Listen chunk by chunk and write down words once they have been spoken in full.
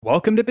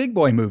Welcome to Big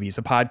Boy Movies,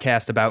 a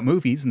podcast about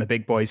movies and the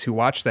big boys who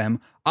watch them.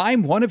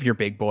 I'm one of your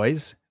big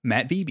boys,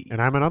 Matt Beebe. And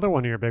I'm another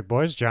one of your big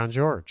boys, John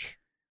George.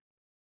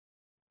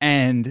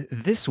 And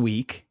this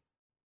week,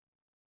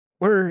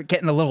 we're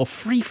getting a little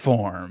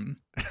freeform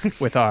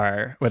with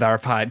our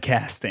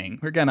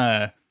podcasting. We're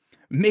gonna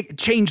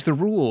change the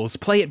rules,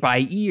 play it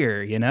by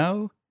ear, you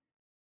know?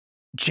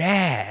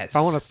 Jazz. If I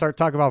want to start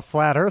talking about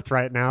flat Earth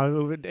right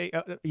now,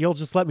 you'll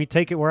just let me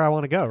take it where I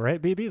want to go, right,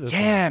 BB?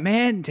 Yeah,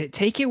 man.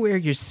 Take it where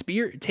your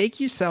spirit, take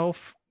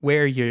yourself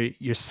where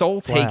your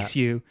soul Flat takes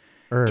you.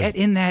 Earth. Get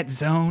in that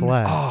zone.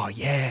 Flat Oh,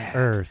 yeah.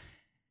 Earth.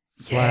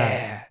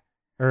 Yeah.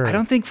 Earth. I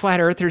don't think flat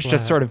earthers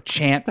just sort of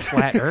chant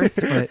flat earth,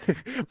 but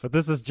but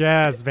this is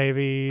jazz,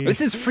 baby.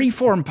 this is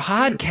freeform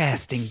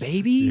podcasting,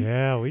 baby.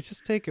 Yeah, we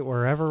just take it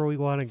wherever we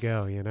want to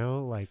go, you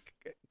know, like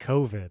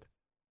COVID.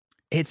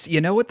 It's,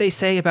 you know what they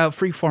say about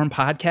freeform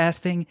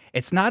podcasting?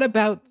 It's not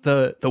about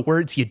the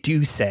words you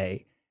do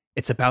say.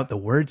 It's about the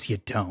words you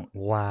don't.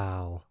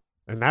 Wow.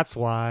 And that's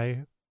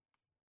why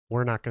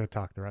we're not going to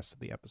talk the rest of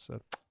the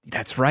episode.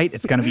 That's right.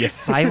 It's going to be a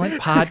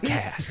silent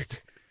podcast.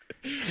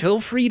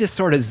 Feel free to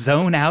sort of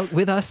zone out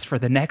with us for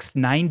the next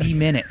 90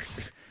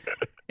 minutes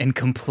in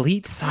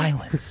complete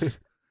silence.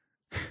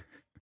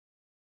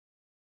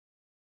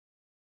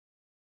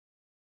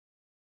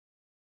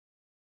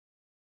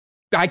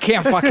 I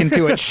can't fucking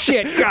do it.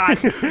 Shit, God.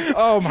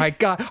 Oh, my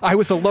God. I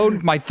was alone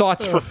with my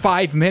thoughts for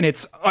 5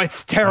 minutes. Oh,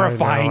 it's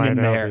terrifying in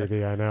there.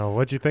 Baby, I know.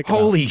 What'd you think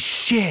Holy about?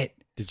 shit.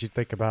 Did you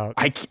think about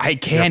I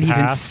can't even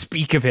past?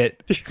 speak of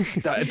it.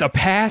 The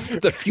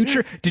past, the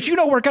future. Did you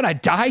know we're going to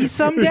die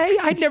someday?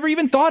 I'd never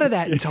even thought of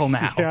that until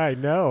now. Yeah, I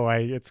know.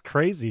 It's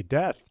crazy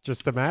death.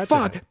 Just imagine.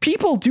 Fuck. It.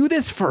 People do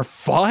this for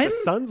fun? The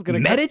sun's going to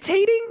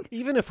meditating?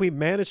 Even if we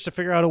manage to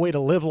figure out a way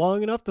to live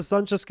long enough, the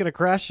sun's just going to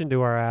crash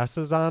into our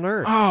asses on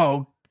Earth.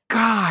 Oh,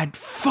 God,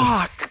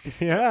 fuck.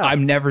 Yeah.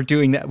 I'm never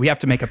doing that. We have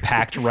to make a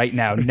pact right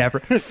now. Never.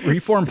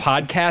 Freeform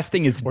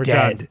podcasting is We're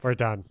dead. done. We're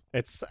done.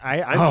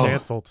 I'm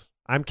canceled.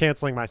 I'm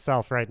canceling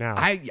myself right now.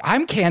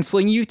 I'm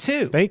canceling you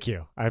too. Thank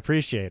you. I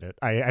appreciate it.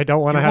 I don't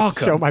want to have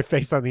to show my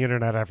face on the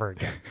internet ever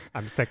again.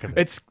 I'm sick of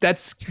it.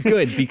 That's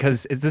good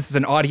because this is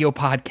an audio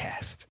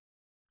podcast.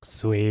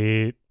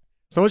 Sweet.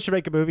 Someone should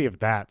make a movie of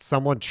that.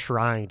 Someone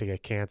trying to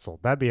get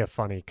canceled. That'd be a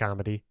funny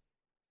comedy.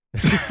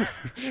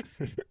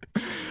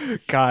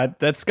 God,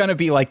 that's gonna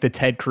be like the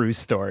Ted Cruz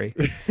story.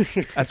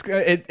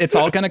 It's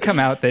all gonna come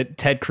out that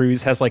Ted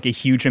Cruz has like a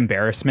huge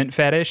embarrassment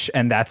fetish,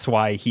 and that's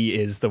why he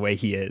is the way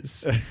he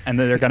is. And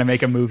then they're gonna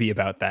make a movie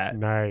about that.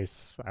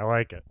 Nice, I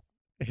like it.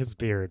 His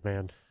beard,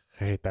 man,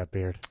 I hate that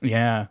beard.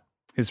 Yeah,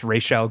 his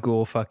Ra's al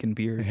Ghul fucking I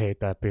beard. hate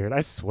that beard.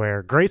 I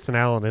swear, Grayson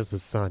Allen is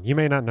his son. You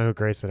may not know who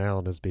Grayson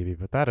Allen is, BB,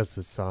 but that is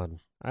his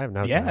son. I have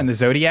no doubt. And the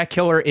Zodiac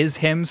Killer is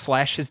him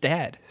 / his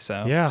dad.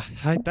 So yeah,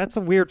 that's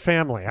a weird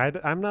family.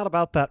 I'm not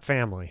about that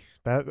family.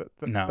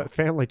 That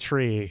family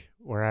tree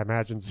where I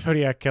imagine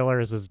Zodiac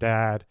Killer is his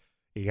dad.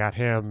 You got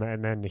him,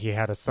 and then he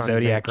had a son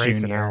Zodiac named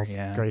Grayson Jr., Allen.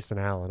 yeah. Grayson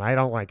Allen. I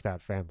don't like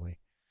that family.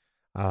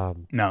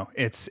 No,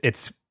 it's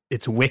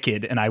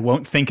wicked, and I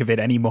won't think of it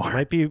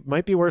anymore.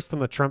 Might be worse than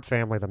the Trump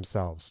family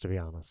themselves, to be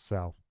honest.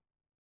 So,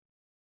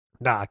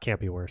 nah, it can't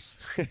be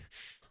worse.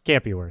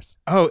 Can't be worse.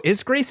 Oh,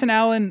 is Grayson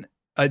Allen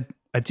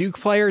a Duke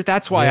player?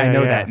 That's why I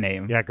know that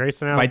name. Yeah,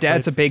 Grayson Allen. My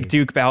dad's a big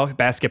Duke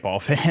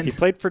basketball fan. He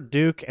played for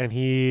Duke, and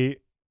he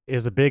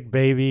is a big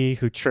baby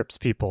who trips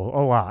people a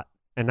lot.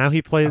 And now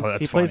he plays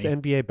plays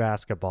NBA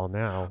basketball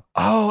now.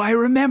 Oh, I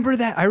remember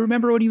that. I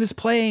remember when he was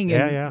playing.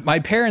 And yeah. My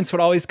parents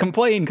would always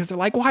complain because they're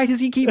like, why does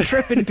he keep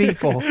tripping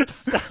people?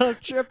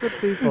 Stop tripping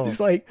people.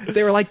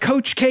 They were like,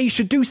 Coach K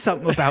should do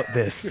something about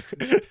this.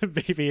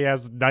 Baby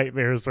has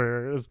nightmares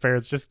where his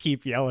parents just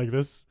keep yelling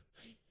this.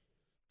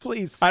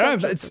 Please. I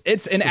don't know.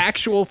 It's an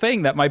actual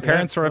thing that my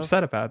parents were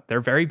upset about. They're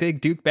very big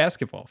Duke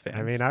basketball fans.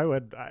 I mean, I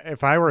would,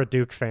 if I were a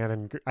Duke fan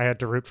and I had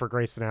to root for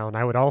Grayson Allen,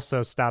 I would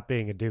also stop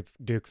being a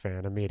Duke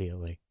fan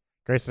immediately.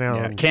 Grayson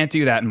Allen. Can't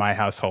do that in my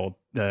household.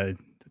 The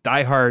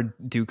diehard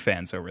Duke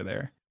fans over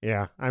there.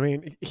 Yeah. I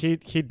mean, he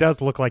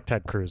does look like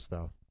Ted Cruz,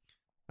 though.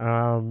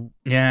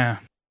 Yeah.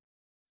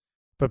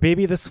 But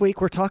baby, this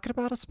week we're talking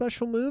about a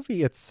special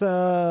movie. It's, you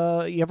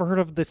ever heard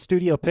of the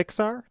studio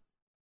Pixar?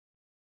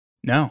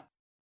 No.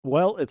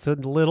 Well, it's a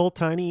little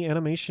tiny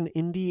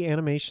indie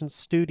animation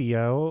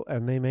studio,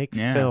 and they make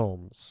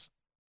films.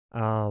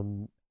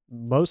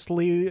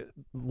 Mostly,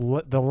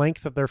 the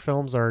length of their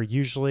films are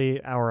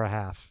usually hour and a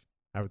half,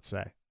 I would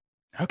say.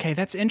 Okay,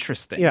 that's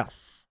interesting. Yeah,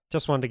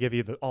 just wanted to give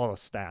you all the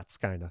stats,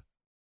 kind of.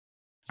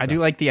 I do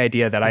like the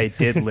idea that I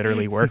did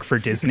literally work for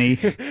Disney.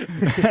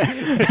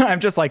 I'm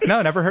just like,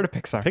 no, never heard of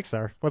Pixar.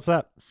 Pixar, what's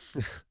that?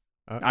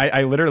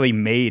 I literally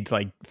made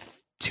like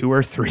 2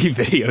 or 3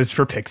 videos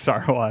for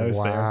Pixar while I was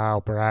there.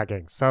 Wow,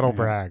 bragging. Subtle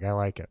brag. I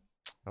like it.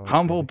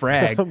 Humble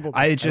brag. Humble. But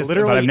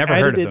I've never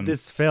heard of them.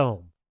 This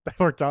film that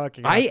we're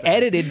talking about. I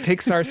edited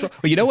Pixar.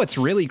 Well, you know what's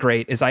really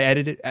great is I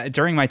edited,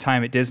 during my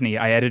time at Disney,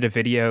 I edited a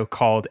video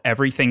called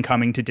Everything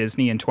Coming to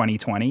Disney in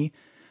 2020,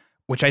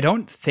 which I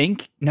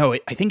think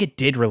it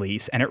did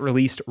release, and it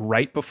released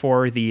right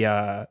before the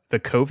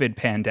COVID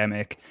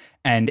pandemic.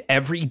 and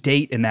every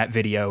date in that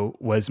video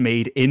was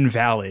made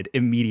invalid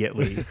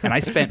immediately. And I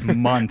spent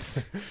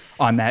months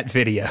on that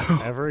video.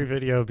 Every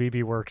video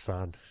BB works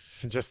on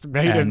just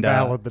made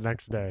invalid the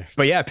next day.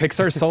 But yeah,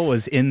 Pixar Soul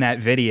was in that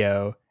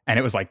video, and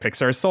it was like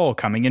Pixar Soul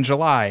coming in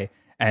July.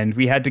 And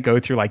we had to go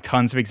through like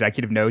tons of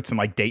executive notes and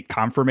like date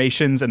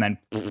confirmations, and then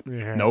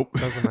nope,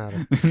 doesn't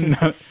matter.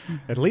 No,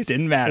 at least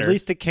didn't matter. At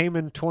least it came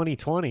in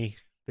 2020,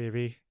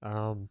 baby.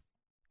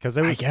 Because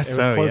it was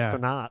close to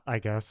not, I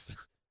guess.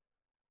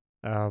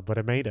 But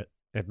it made it.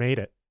 It made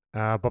it.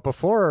 But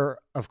before,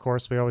 of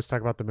course, we always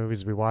talk about the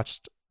movies we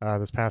watched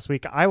this past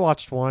week. I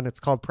watched one. It's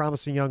called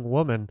Promising Young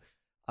Woman,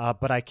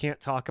 but I can't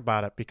talk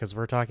about it because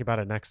we're talking about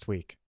it next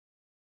week.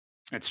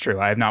 It's true.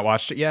 I have not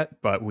watched it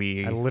yet, but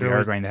we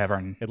are going to have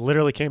our... It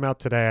literally came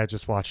out today. I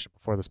just watched it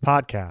before this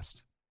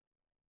podcast.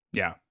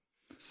 Yeah.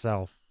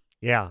 So,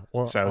 yeah.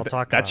 Well, I'll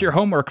talk that's your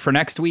homework for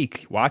next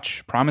week.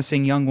 Watch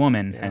Promising Young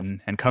Woman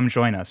and come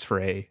join us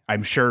for a,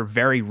 I'm sure,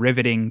 very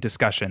riveting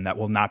discussion that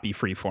will not be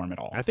freeform at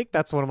all. I think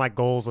that's one of my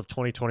goals of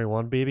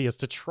 2021, BB, is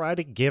to try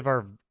to give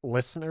our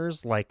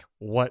listeners like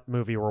what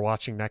movie we're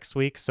watching next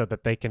week so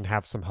that they can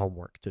have some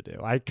homework to do.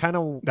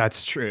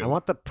 That's true. I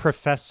want the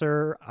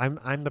professor,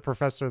 I'm the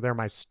professor, they're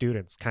my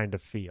students kind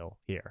of feel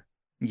here.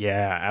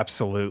 Yeah,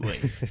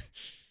 absolutely.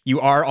 You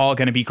are all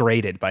going to be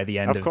graded by the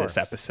end of this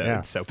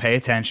episode, so pay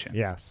attention.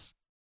 Yes.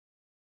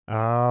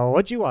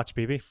 What'd you watch,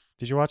 BB?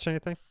 Did you watch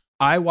anything?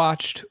 I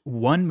watched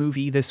one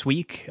movie this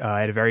week. I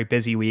had a very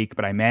busy week,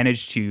 but I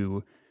managed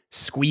to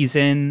squeeze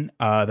in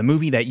the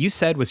movie that you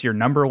said was your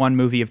number one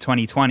movie of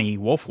 2020,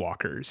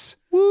 Wolfwalkers.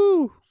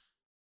 Woo!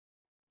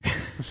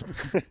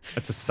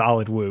 That's a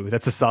solid woo.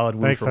 That's a solid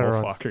woo. Thanks, for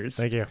everyone. Wolfwalkers.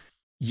 Thank you.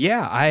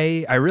 Yeah,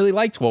 I really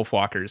liked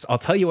Wolfwalkers. I'll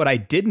tell you what I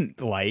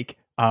didn't like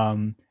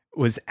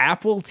was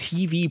Apple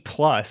TV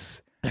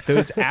Plus.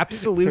 Those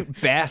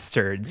absolute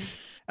bastards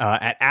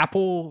at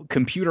Apple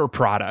Computer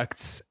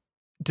Products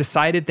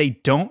decided they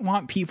don't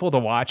want people to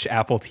watch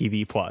Apple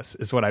TV Plus,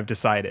 is what I've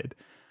decided.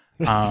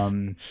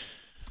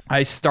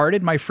 I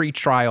started my free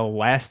trial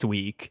last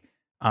week.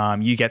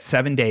 You get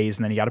 7 days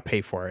and then you got to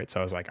pay for it.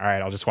 So I was like, all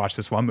right, I'll just watch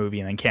this one movie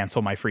and then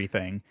cancel my free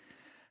thing.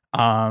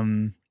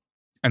 And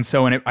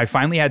so when I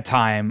finally had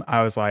time,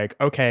 I was like,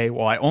 okay,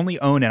 well, I only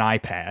own an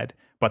iPad,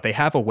 but they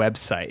have a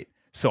website.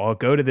 So I'll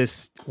go to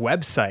this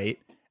website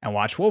and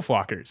watch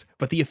Wolfwalkers.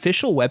 But the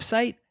official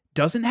website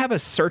doesn't have a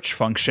search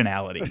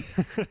functionality.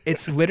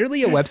 It's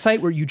literally a website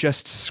where you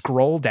just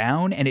scroll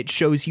down and it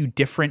shows you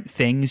different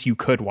things you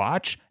could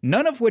watch,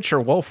 none of which are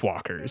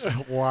Wolfwalkers.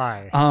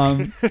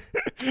 Why?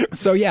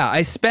 So yeah,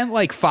 I spent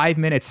like 5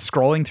 minutes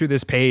scrolling through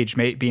this page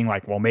being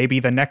like, well, maybe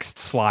the next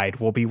slide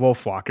will be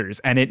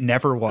Wolfwalkers, and it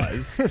never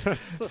was.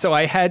 So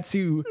I had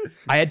to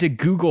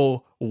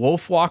Google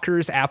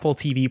Wolfwalkers Apple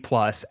TV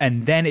Plus,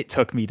 and then it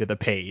took me to the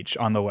page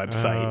on the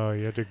website. Oh,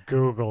 you had to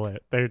Google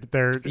it. They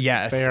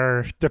Yes.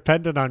 are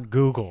dependent on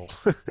Google.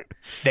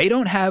 They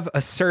don't have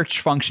a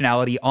search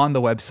functionality on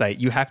the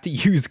website. You have to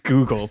use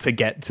Google to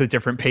get to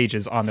different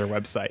pages on their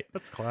website.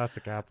 That's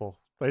classic Apple.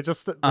 They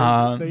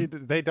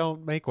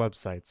don't make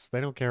websites.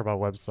 They don't care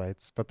about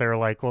websites, but they're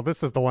like, well,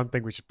 this is the one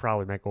thing we should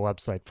probably make a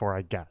website for,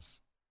 I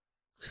guess.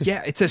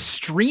 Yeah, it's a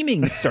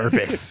streaming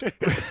service.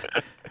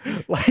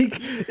 Like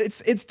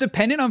it's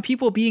dependent on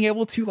people being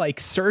able to like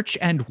search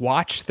and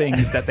watch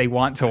things that they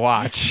want to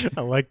watch.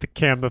 I like the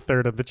Cam the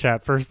Third in the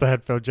chat. First the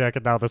headphone jack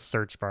and now the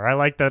search bar. I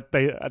like that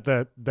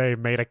they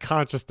made a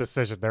conscious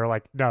decision. They were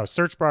like, no,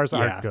 search bars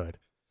aren't good.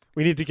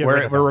 We need to get rid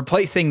of them. We're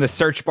replacing the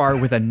search bar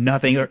with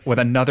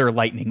another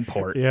lightning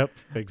port. Yep,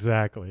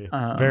 exactly.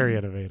 Very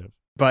innovative.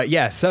 But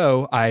yeah,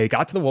 so I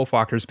got to the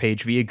Wolfwalkers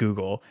page via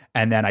Google,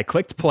 and then I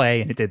clicked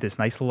play, and it did this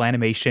nice little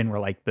animation where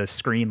like the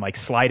screen like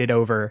slided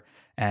over,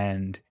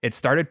 and it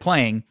started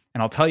playing.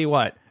 And I'll tell you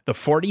what, the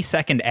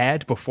 40-second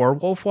ad before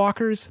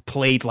Wolfwalkers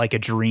played like a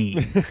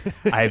dream.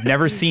 I've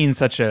never seen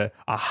such a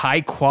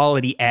high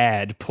quality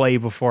ad play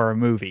before a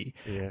movie.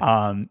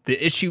 Yeah.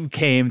 The issue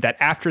came that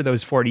after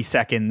those 40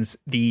 seconds,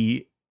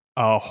 the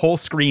whole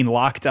screen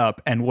locked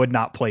up and would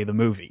not play the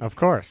movie. Of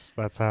course,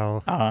 that's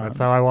how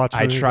I watch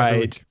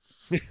movies.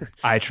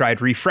 I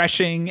tried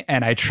refreshing,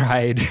 and I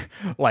tried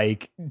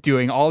like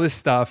doing all this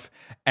stuff,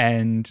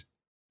 and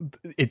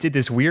it did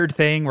this weird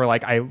thing where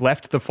like I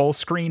left the full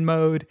screen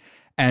mode,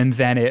 and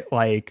then it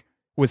like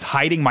was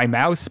hiding my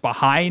mouse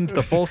behind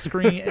the full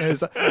screen.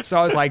 So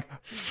I was like,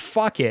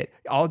 fuck it.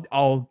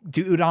 I'll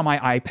do it on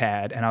my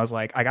iPad. And I was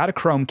like, I got a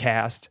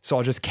Chromecast, so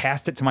I'll just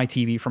cast it to my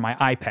TV from my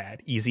iPad.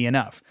 Easy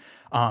enough.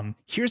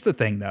 Here's the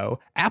thing though.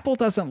 Apple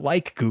doesn't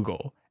like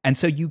Google. And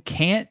so you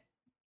can't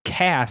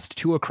cast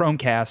to a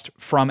Chromecast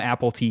from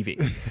Apple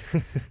TV.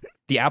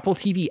 The Apple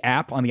TV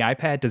app on the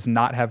iPad does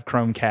not have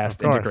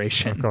Chromecast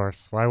integration. Of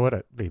course. Why would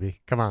it, BB?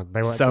 Come on.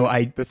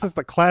 This is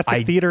the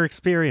classic theater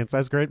experience.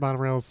 As Great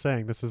Monorail is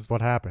saying, this is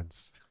what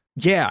happens.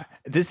 Yeah,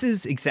 this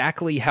is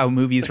exactly how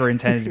movies were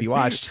intended to be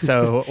watched.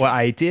 So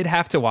I did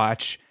have to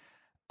watch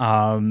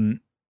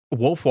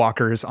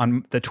Wolfwalkers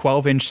on the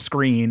 12-inch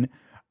screen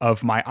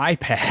of my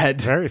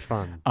iPad. Very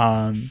fun.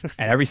 And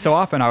every so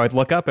often I would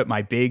look up at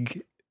my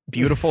big,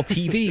 beautiful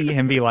TV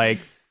and be like,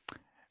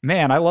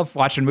 Man, I love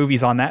watching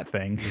movies on that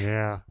thing.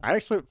 Yeah. I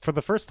actually, for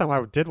the first time,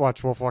 I did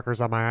watch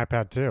Wolfwalkers on my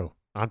iPad too,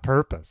 on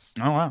purpose.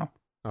 Oh,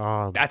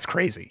 wow. That's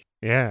crazy.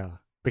 Yeah.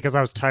 Because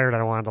I was tired.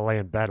 I wanted to lay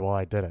in bed while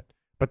I did it.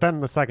 But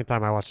then the second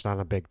time, I watched it on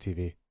a big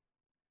TV.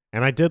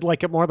 And I did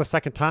like it more the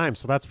second time,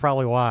 so that's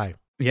probably why.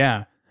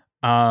 Yeah.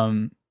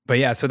 But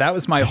yeah, so that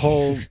was my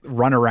whole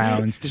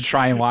runarounds to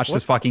try and watch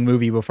this fucking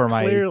movie before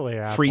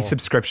my free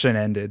subscription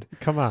ended.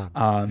 Come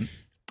on.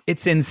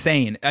 It's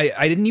insane.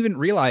 I didn't even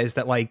realize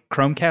that like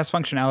Chromecast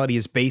functionality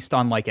is based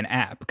on like an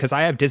app, because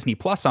I have Disney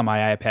Plus on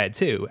my iPad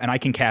too, and I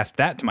can cast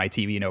that to my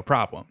TV no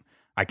problem.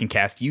 I can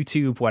cast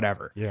YouTube,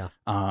 whatever. Yeah.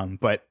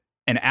 But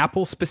an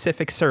Apple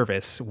specific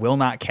service will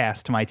not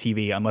cast to my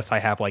TV unless I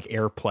have like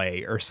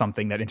AirPlay or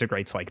something that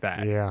integrates like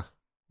that. Yeah.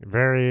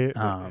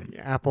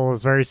 Apple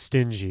is very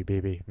stingy,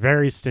 baby.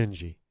 Very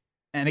stingy.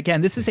 And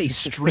again, this is a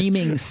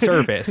streaming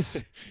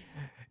service.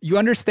 You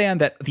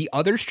understand that the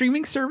other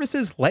streaming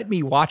services let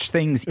me watch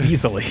things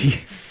easily.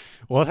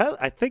 Well,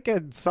 I think I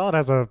saw it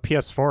as a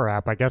PS4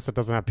 app. I guess it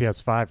doesn't have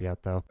PS5 yet,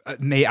 though. I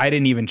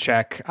didn't even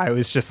check. I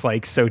was just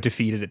like so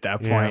defeated at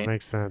that point. Yeah, it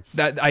makes sense.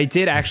 That I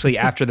did actually,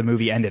 after the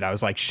movie ended, I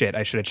was like, shit,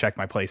 I should have checked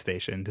my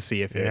PlayStation to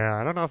see if it... Yeah,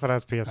 I don't know if it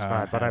has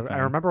PS5, but I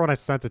remember when I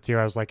sent it to you,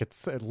 I was like,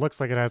 it looks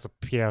like it has a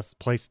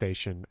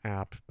PlayStation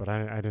app, but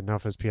I didn't know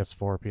if it was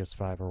PS4 or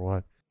PS5 or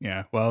what.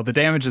 Yeah, well, the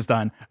damage is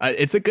done.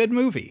 It's a good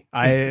movie.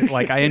 I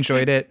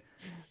enjoyed it.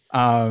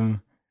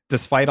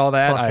 Despite all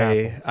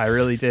that, I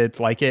really did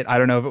like it. I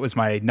don't know if it was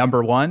my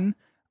number one,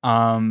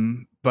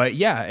 but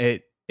yeah,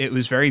 it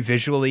was very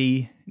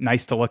visually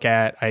nice to look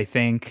at. I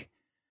think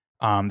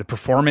the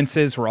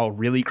performances were all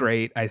really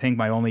great. I think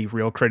my only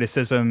real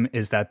criticism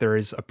is that there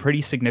is a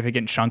pretty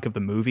significant chunk of the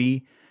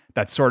movie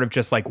that sort of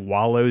just like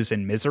wallows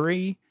in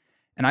misery.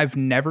 And I've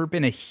never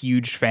been a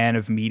huge fan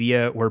of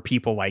media where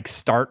people like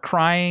start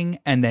crying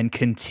and then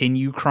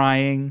continue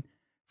crying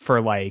for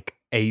like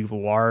a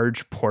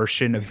large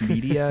portion of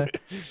media.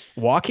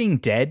 Walking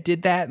Dead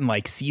did that in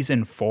like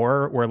season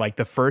 4, where like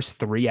the first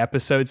 3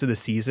 episodes of the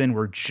season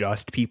were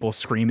just people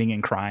screaming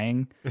and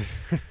crying.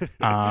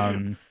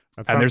 And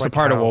there's a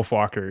part of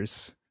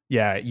Wolfwalkers.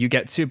 Yeah, you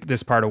get to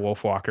this part of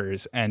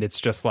Wolfwalkers and it's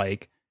just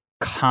like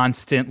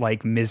constant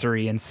like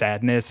misery and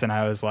sadness. And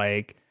I was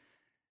like,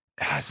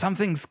 can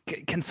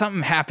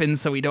something happen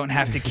so we don't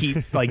have to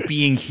keep like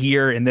being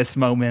here in this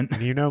moment?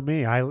 You know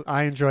me,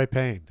 I enjoy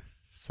pain.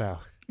 So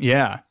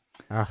yeah.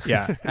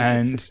 Yeah.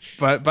 And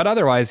but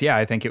otherwise, yeah,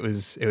 I think it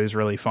was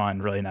really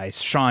fun, really nice.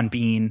 Sean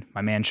Bean,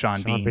 my man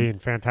Sean Bean.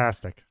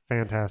 Fantastic.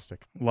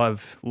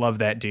 Love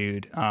that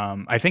dude.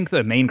 I think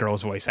the main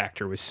girl's voice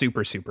actor was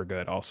super, super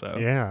good also.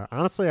 Yeah.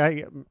 Honestly,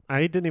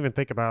 I didn't even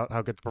think about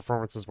how good the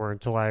performances were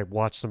until I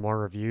watched some more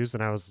reviews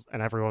and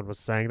everyone was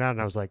saying that, and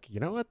I was like,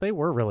 you know what? They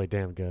were really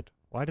damn good.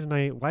 Why didn't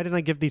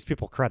I give these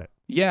people credit?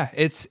 Yeah,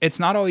 it's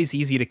not always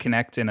easy to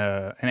connect in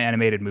an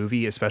animated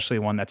movie, especially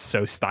one that's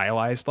so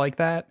stylized like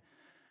that.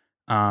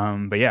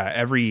 But yeah,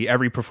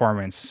 every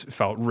performance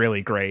felt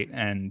really great,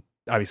 and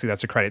obviously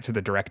that's a credit to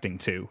the directing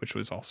too, which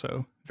was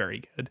also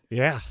very good.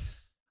 Yeah.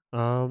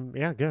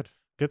 Yeah,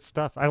 good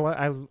stuff. I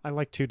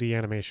like 2D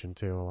animation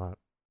too a lot.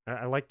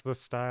 I liked the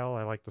style,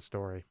 I like the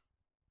story.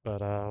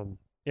 But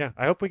yeah,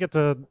 I hope we get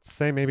to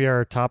say maybe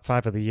our top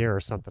 5 of the year or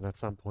something at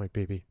some point,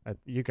 BB.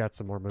 You got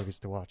some more movies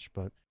to watch,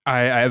 but I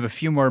have a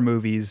few more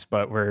movies,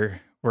 but we're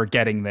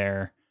getting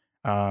there.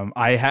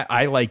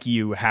 I like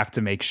you have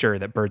to make sure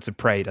that Birds of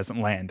Prey doesn't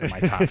land in my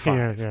top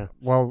 5. Yeah.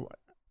 Well,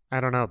 I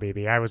don't know,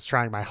 BB. I was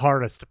trying my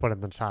hardest to put in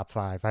the top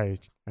 5. I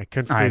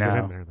couldn't squeeze it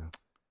in there though.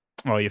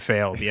 Well, you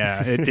failed.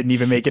 Yeah, it didn't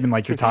even make it in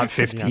like your top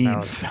 15. Yeah,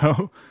 no,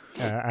 so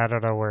I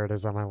don't know where it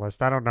is on my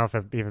list. I don't know if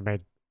it even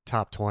made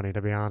top 20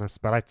 to be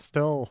honest, but I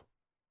still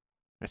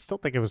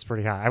think it was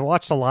pretty high. I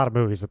watched a lot of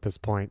movies at this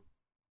point.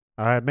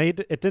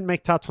 It didn't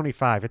make top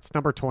 25. It's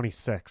number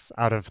 26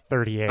 out of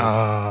 38.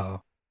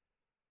 Oh.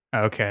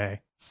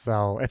 Okay.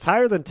 So it's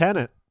higher than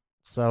Tenet.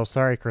 So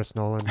sorry, Chris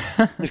Nolan.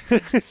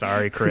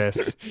 Sorry,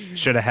 Chris.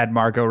 Should have had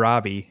Margot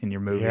Robbie in your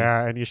movie.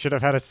 Yeah, and you should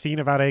have had a scene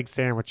about egg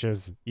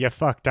sandwiches. You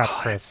fucked up,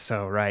 Chris. That's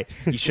so right.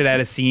 You should have had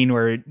a scene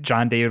where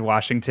John David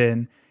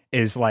Washington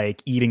is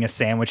like eating a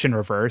sandwich in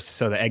reverse,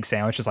 so the egg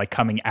sandwich is like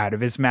coming out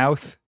of his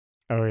mouth.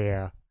 Oh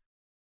yeah,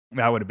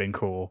 that would have been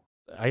cool.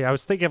 I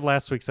was thinking of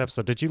last week's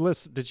episode. Did you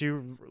listen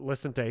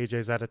to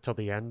AJ's edit till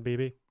the end,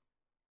 BB?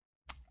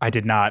 I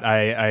did not.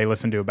 I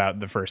listened to about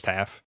the first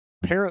half.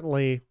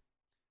 Apparently,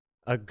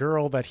 a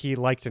girl that he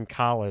liked in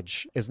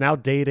college is now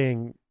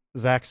dating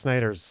Zack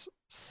Snyder's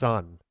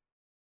son.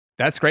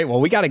 That's great.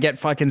 Well, we got to get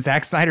fucking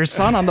Zack Snyder's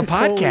son on the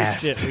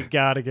podcast. Holy shit, we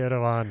got to get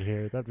him on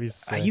here. That'd be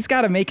sick. He's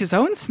got to make his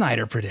own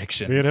Snyder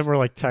predictions. Me and him were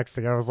like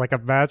texting. I was like,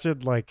 imagine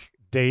like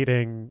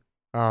dating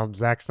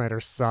Zack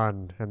Snyder's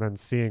son and then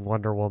seeing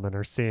Wonder Woman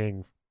or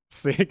seeing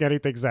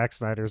anything Zack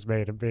Snyder's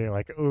made and being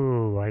like,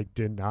 ooh, I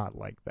did not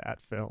like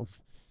that film.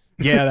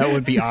 Yeah, that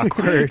would be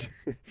awkward.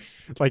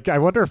 Like, I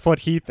wonder what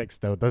he thinks,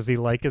 though. Does he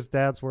like his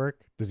dad's work?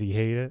 Does he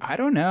hate it? I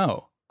don't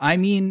know. I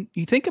mean,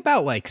 you think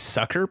about like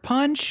Sucker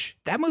Punch.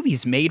 That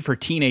movie's made for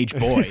teenage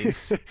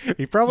boys.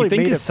 He probably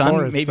think made his it son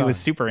for his maybe son. was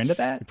super into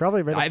that. He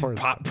probably made it for his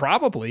son.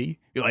 Probably.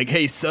 You're like,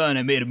 hey son,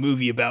 I made a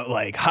movie about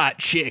like hot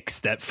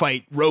chicks that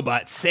fight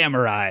robot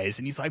samurais,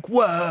 and he's like,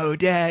 whoa,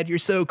 Dad, you're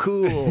so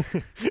cool.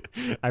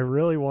 I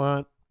really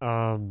want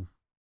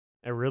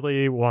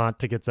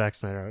to get Zack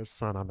Snyder's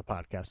son on the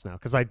podcast now,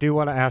 because I do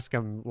want to ask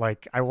him.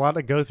 Like, I want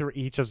to go through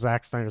each of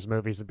Zack Snyder's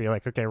movies and be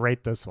like, okay,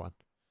 rate this one.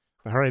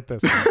 All right,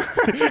 this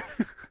one.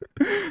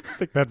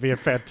 I think that'd be a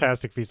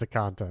fantastic piece of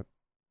content.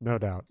 No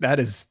doubt. That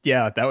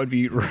would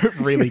be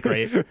really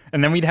great.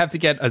 And then we'd have to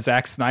get a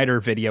Zack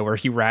Snyder video where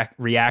he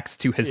reacts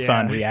to his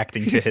son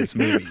reacting to his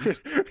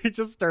movies. He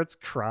just starts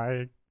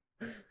crying.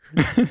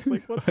 It's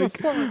like, what the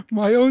fuck?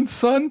 My own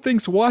son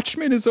thinks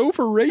Watchmen is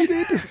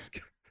overrated.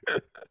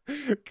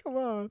 Come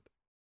on.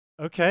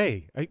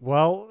 Okay.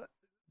 Well,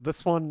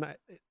 this one,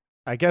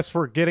 I guess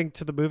we're getting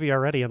to the movie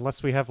already,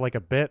 unless we have like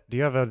a bit. Do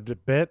you have a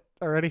bit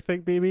or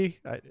anything, BB?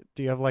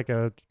 Do you have like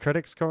a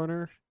critics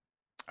corner?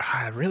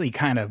 It really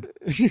kind of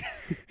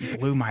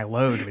blew my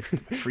load with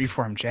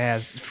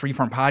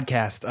Freeform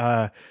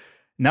podcast.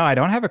 No, I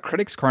don't have a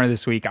critics corner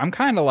this week. I'm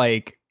kind of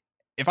like,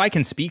 if I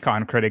can speak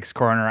on critics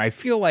corner, I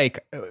feel like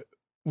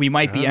we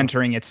might be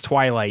entering its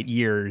twilight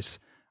years.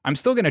 I'm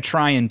still going to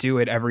try and do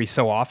it every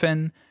so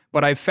often,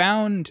 but I've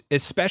found,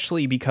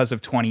 especially because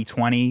of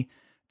 2020,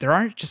 there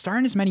aren't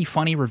as many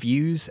funny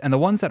reviews, and the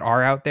ones that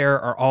are out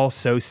there are all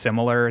so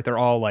similar. They're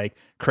all like,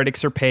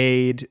 critics are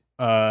paid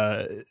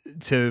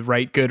to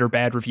write good or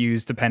bad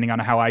reviews depending on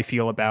how I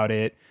feel about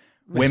it.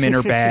 Women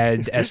are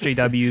bad.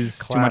 SJW's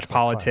too much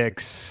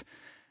politics.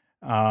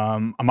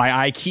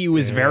 My IQ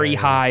is very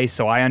high,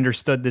 so I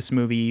understood this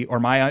movie, or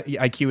my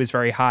IQ is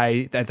very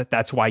high.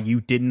 That's why you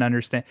didn't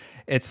understand.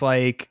 It's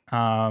like,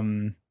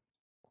 I'm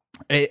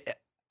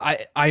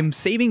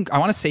saving. I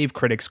want to save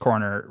Critics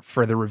Corner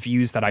for the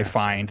reviews that I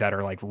find that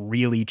are like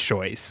really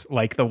choice,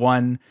 like the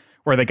one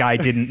where the guy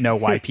didn't know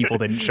why people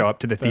didn't show up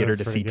to the theater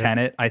to see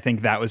Tenet. I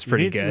think that was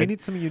pretty good. We need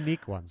some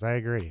unique ones. I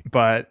agree.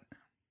 But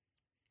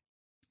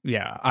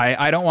yeah,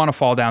 I don't want to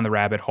fall down the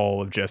rabbit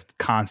hole of just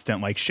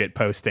constant like shit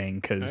posting,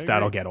 because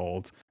that'll get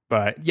old.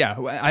 But yeah,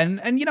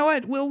 and you know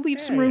what? We'll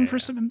leave some room for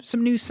some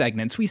new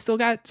segments. We still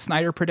got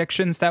Snyder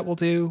predictions that we'll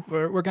do.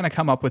 We're going to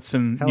come up with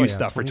some new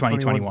stuff for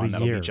 2021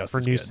 that'll be just as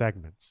good. For new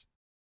segments.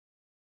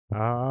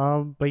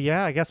 But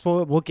yeah, I guess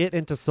we'll get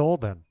into Soul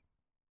then.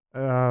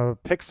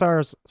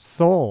 Pixar's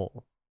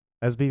Soul,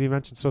 as BB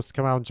mentioned, supposed to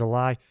come out in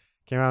July,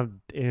 came out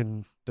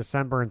in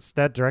December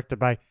instead, directed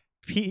by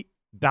Pete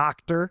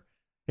Docter.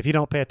 If you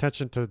don't pay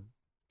attention to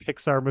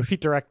Pixar movie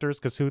directors,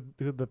 because who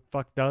the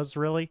fuck does,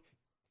 really?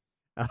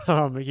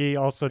 He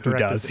also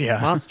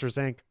directed Monsters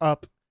Inc.,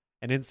 Up,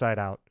 and Inside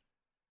Out.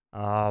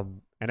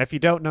 And if you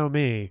don't know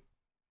me,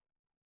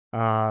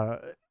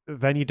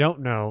 then you don't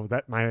know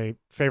that my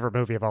favorite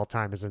movie of all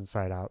time is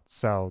Inside Out.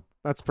 So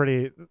that's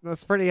pretty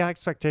high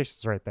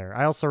expectations right there.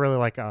 I also really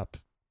like Up.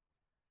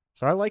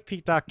 So I like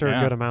Pete Docter a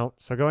good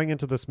amount. So going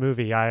into this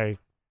movie, I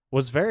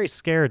was very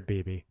scared,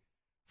 BB,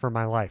 for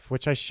my life,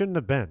 which I shouldn't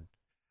have been.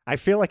 I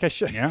feel like I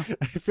should. Yeah.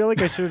 I feel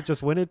like I should have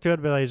just went into it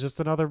and been like, it's just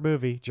another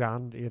movie,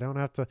 John. You don't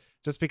have to,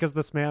 just because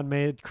this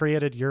man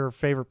created your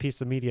favorite piece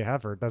of media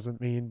ever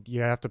doesn't mean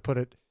you have to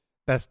put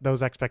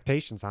those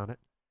expectations on it.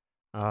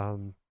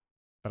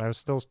 But I was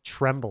still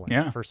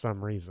trembling for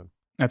some reason.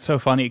 That's so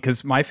funny,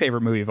 because my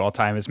favorite movie of all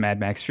time is Mad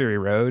Max Fury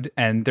Road,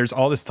 and there's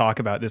all this talk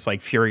about this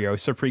like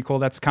Furiosa prequel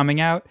that's coming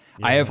out.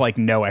 Yeah. I have like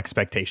no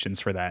expectations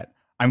for that.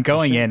 I'm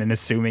going in and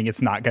assuming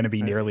it's not going to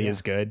be nearly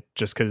as good,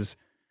 just because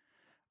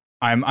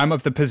I'm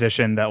of the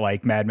position that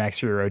like Mad Max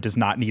Fury Road does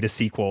not need a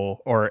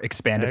sequel or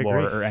expanded lore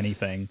or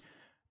anything.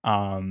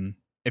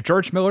 If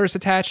George Miller is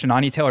attached and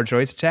Anya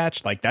Taylor-Joy's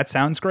attached, like that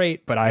sounds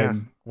great, but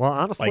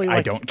honestly,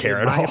 I don't care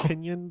at all. In my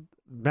opinion,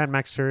 Mad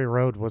Max Fury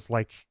Road was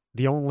like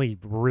the only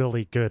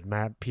really good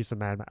piece of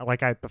Mad Max.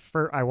 Like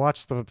I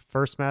watched the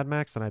first Mad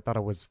Max and I thought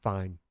it was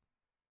fine.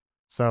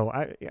 So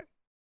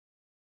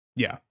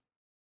yeah.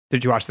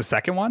 Did you watch the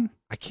second one?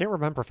 I can't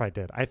remember if I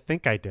did. I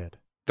think I did.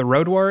 The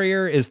Road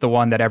Warrior is the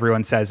one that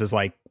everyone says is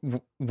like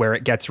where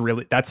it gets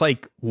really, that's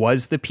like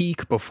was the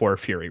peak before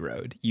Fury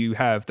Road. You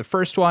have the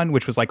first one,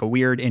 which was like a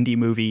weird indie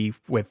movie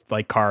with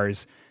like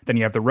cars. Then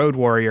you have the Road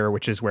Warrior,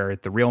 which is where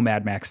the real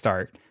Mad Max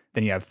start.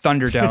 Then you have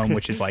Thunderdome,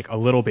 which is like a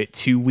little bit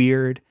too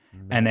weird.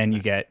 And then you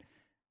get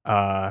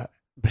Babe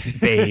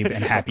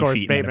and Happy Feet. Of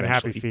course, Babe and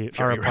Happy Feet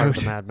are a part of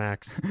the Mad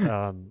Max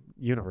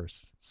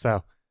universe.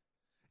 So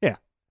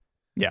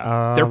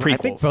yeah, they're prequels. I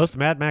think both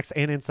Mad Max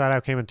and Inside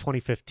Out came out in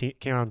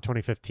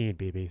 2015,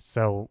 BB.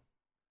 So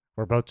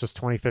we're both just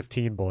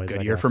 2015 boys.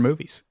 Good year for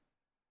movies.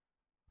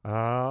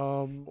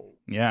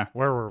 Yeah.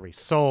 Where were we?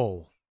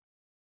 Soul.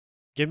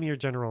 Give me your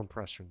general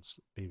impressions,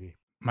 BB.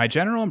 My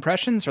general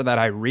impressions are that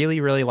I really,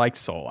 really liked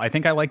Soul. I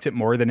think I liked it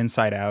more than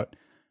Inside Out.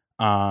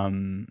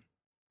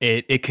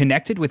 It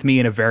connected with me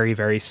in a very,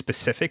 very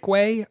specific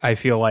way. I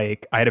feel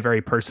like I had a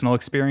very personal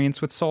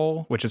experience with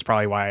Soul, which is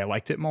probably why I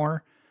liked it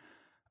more.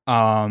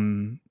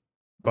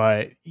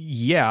 But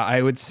yeah,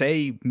 I would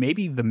say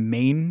maybe the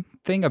main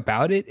thing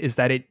about it is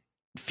that it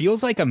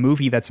feels like a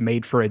movie that's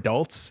made for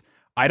adults.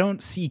 I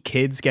don't see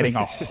kids getting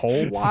a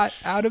whole lot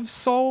out of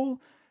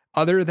Soul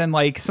other than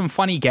like some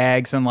funny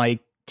gags and like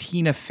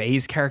Tina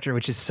Fey's character,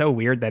 which is so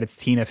weird that it's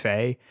Tina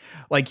Fey.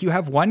 Like you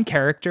have one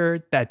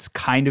character that's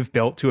kind of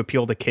built to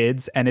appeal to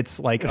kids, and it's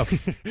like a,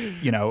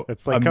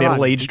 it's like, a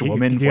middle-aged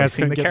woman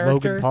voicing the character.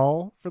 Logan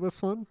Paul for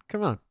this one?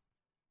 Come on.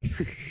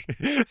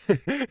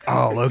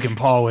 Oh, Logan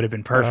Paul would have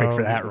been perfect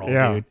for that role,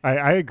 dude.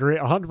 I agree,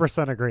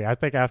 100% agree. I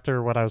think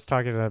after what I was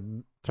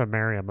talking to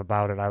Miriam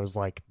about it, I was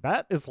like,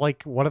 that is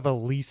like one of the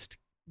least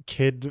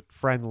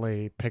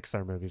kid-friendly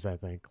Pixar movies, I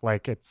think.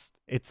 Like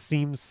it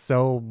seems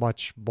so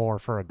much more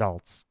for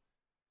adults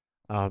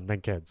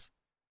than kids.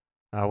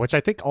 Which I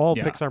think all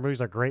Pixar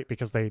movies are great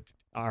because they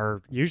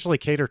are usually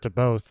catered to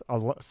both.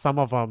 Some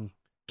of them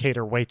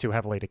cater way too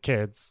heavily to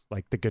kids,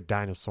 like The Good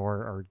Dinosaur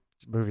or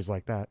movies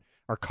like that.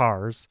 Or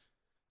Cars.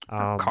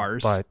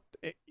 Cars. But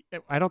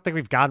I don't think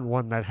we've gotten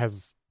one that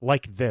has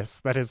like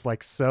this, that is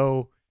like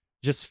so,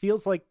 just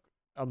feels like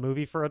a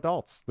movie for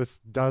adults. This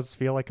does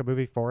feel like a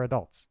movie for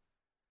adults.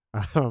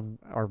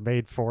 Or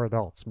made for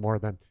adults more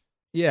than.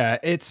 Yeah,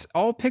 it's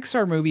all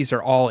Pixar movies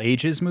are all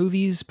ages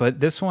movies,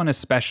 but this one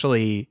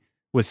especially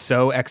was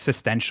so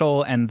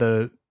existential, and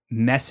the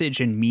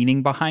message and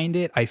meaning behind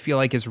it, I feel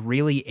like, is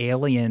really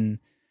alien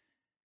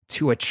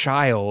to a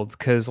child.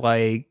 Cause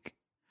like,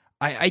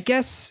 I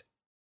guess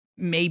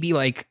maybe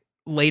like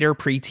later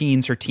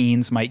preteens or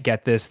teens might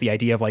get this, the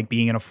idea of like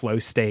being in a flow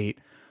state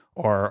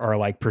or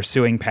like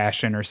pursuing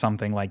passion or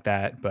something like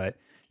that. But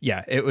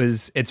yeah,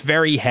 it's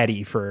very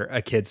heady for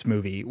a kid's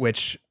movie,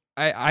 which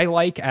I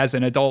like as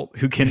an adult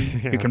who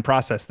can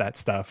process that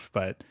stuff,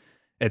 but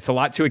it's a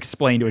lot to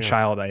explain to a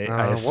child, I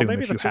assume,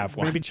 if you have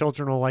one. Maybe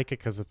children will like it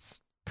because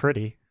it's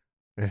pretty.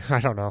 I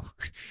don't know.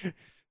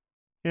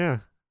 Yeah.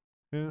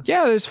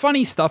 Yeah, there's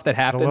funny stuff that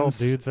happens. The little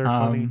dudes are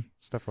funny,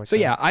 stuff like that. So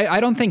yeah,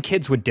 I don't think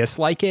kids would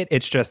dislike it.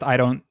 It's just I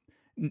don't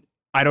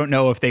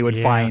know if they would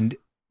find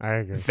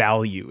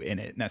value in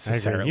it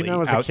necessarily,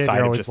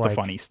 outside of just the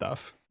funny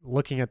stuff.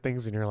 Looking at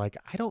things and you're like,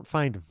 I don't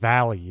find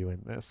value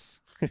in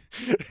this.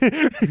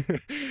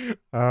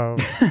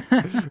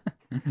 The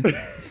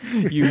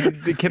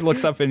kid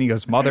looks up and he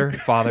goes, "Mother,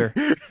 father,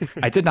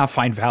 I did not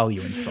find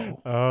value in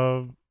Soul."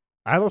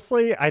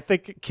 Honestly, I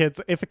think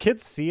if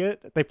kids see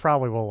it, they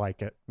probably will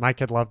like it. My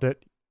kid loved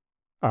it.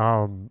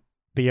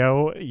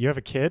 Theo, you have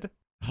a kid?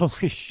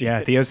 Holy shit. Yeah,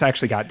 Theo's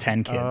actually got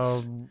 10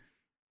 kids.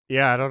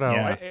 Yeah, I don't know.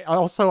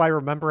 Yeah. I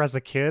remember as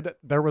a kid,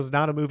 there was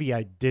not a movie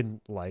I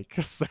didn't like.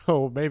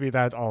 So maybe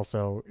that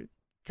also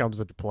comes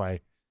into play.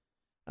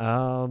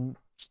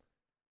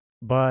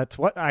 But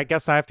I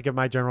guess I have to give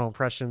my general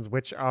impressions,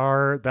 which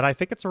are that I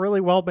think it's a really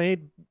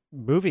well-made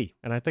movie,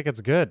 and I think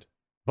it's good.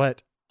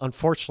 But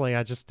unfortunately,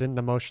 I just didn't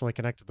emotionally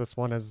connect to this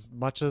one as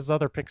much as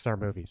other Pixar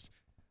movies.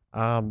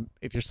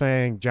 If you're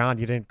saying, John,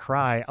 you didn't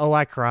cry,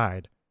 I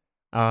cried.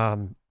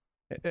 I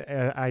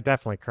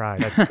definitely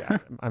cried.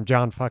 I'm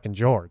John fucking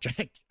George.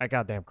 I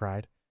goddamn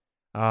cried.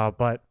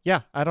 But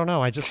yeah, I don't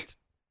know. I just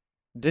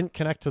didn't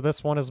connect to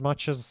this one as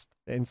much as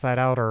Inside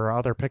Out or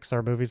other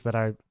Pixar movies that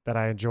I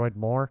enjoyed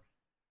more.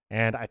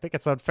 And I think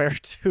it's unfair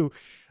to,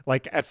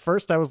 like, at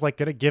first I was like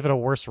gonna give it a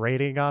worse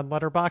rating on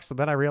Letterboxd, and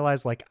then I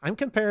realized like I'm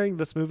comparing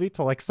this movie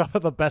to like some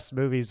of the best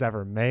movies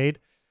ever made.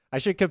 I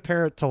should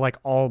compare it to like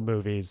all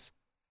movies,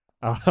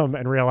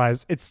 and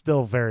realize it's still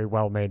a very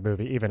well made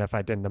movie, even if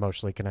I didn't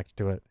emotionally connect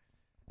to it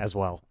as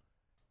well.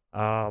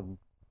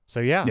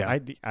 So yeah.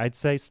 I'd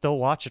say still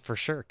watch it for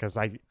sure, because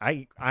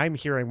I'm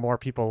hearing more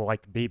people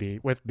like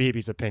BB with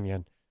BB's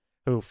opinion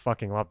who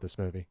fucking love this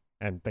movie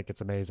and think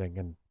it's amazing.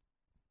 And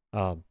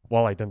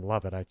while I didn't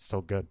love it, it's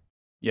still good.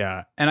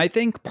 Yeah. And I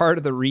think part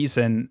of the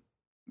reason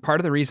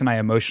I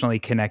emotionally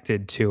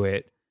connected to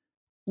it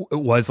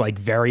was like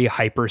very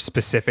hyper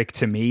specific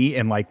to me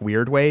in like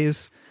weird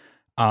ways,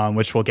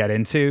 which we'll get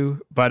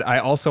into. But I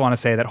also want to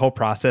say that whole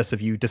process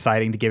of you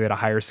deciding to give it a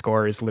higher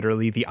score is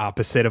literally the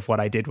opposite of what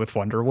I did with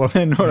Wonder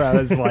Woman, where I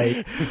was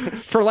like,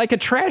 for like a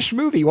trash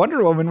movie,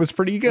 Wonder Woman was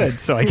pretty good.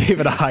 So I gave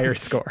it a higher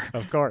score.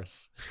 Of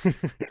course.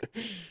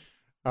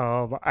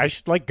 I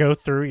should like go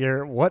through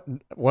your what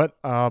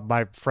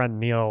my friend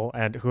Neil,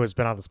 and who has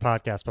been on this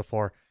podcast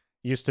before,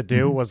 used to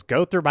do was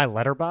go through my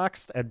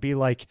Letterboxd and be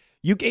like,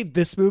 you gave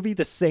this movie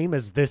the same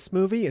as this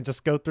movie, and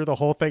just go through the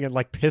whole thing and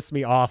like piss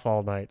me off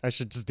all night. I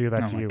should just do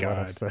that to you.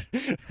 God.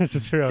 It's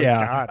just really,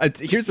 God.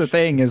 Here's the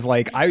thing is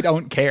like, I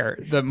don't care.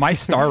 My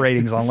star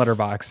ratings on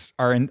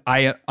Letterboxd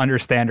I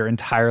understand are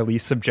entirely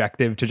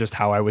subjective to just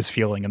how I was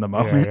feeling in the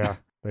moment. Yeah,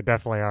 they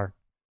definitely are.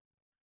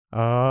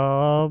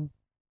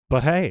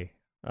 But hey,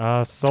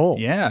 Soul.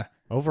 Yeah.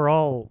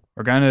 Overall,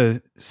 we're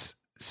gonna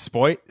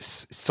Spoiler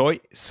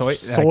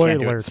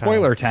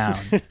Town.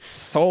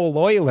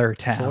 Soiler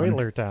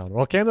Town.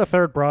 Well, Cam the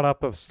Third brought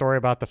up a story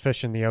about the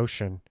fish in the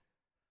ocean,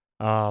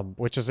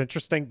 which is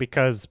interesting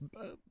because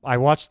I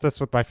watched this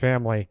with my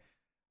family,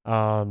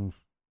 and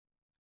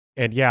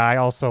yeah, I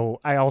also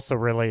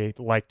really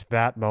liked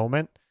that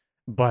moment,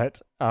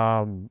 but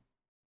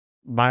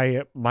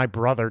my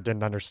brother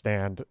didn't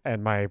understand,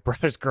 and my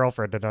brother's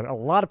girlfriend didn't. A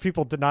lot of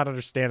people did not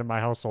understand in my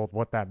household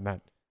what that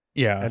meant.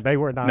 Yeah, and they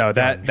were not. No,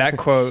 that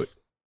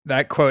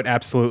quote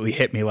absolutely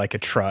hit me like a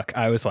truck.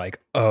 I was like,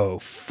 oh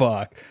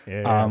fuck.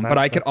 But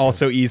I could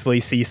also easily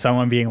see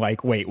someone being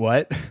like, wait,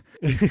 what?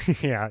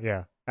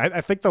 Yeah.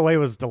 I think the way it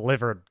was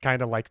delivered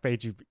kind of like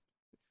made you.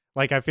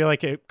 Like, I feel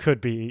like it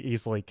could be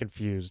easily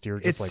confused. You're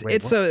just like,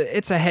 wait,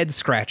 it's a head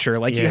scratcher.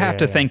 Like, you have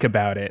to think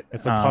about it.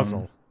 It's a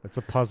puzzle. It's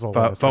a puzzle.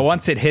 But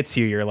once it hits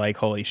you, you're like,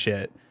 holy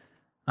shit.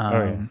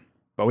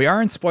 But we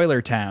are in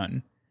spoiler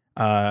town.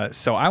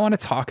 So I want to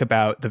talk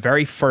about the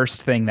very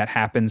first thing that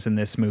happens in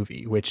this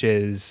movie, which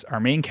is our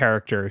main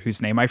character,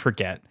 whose name I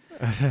forget.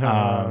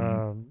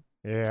 Yeah.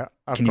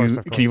 Can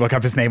you look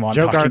up his name while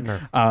I'm talking?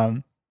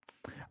 Gardner.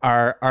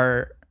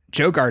 Our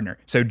Joe Gardner.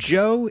 So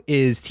Joe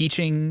is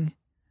teaching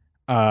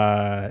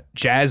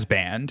jazz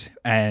band,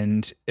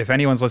 and if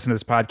anyone's listened to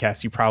this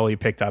podcast, you probably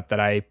picked up that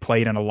I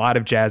played in a lot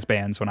of jazz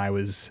bands when I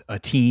was a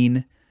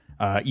teen,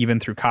 even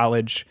through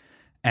college.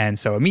 And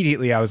so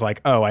immediately I was like,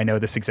 oh, I know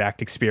this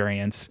exact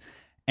experience.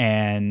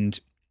 And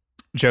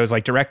Joe's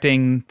like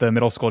directing the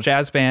middle school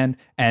jazz band,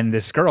 and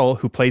this girl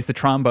who plays the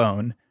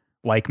trombone,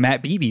 like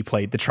Matt Beebe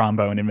played the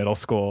trombone in middle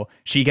school,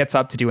 she gets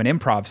up to do an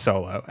improv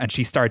solo, and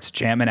she starts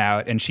jamming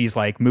out, and she's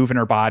like moving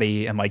her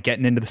body and like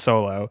getting into the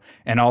solo,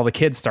 and all the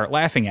kids start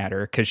laughing at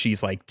her because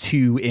she's like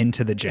too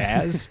into the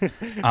jazz.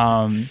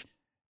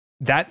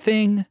 That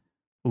thing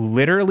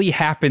literally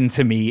happened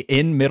to me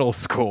in middle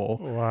school.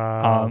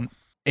 Wow.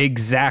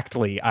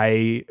 Exactly.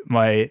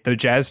 The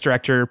jazz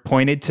director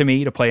pointed to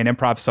me to play an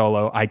improv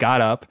solo. I got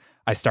up,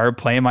 I started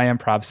playing my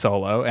improv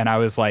solo, and I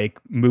was like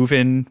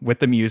moving with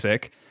the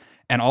music.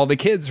 And all the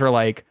kids were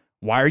like,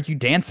 why are you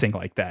dancing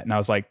like that? And I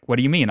was like, what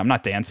do you mean? I'm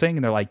not dancing.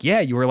 And they're like, yeah,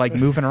 you were like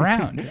moving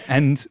around.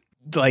 And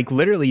like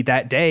literally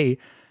that day,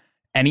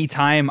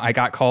 anytime I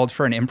got called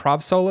for an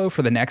improv solo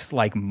for the next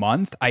like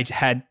month, I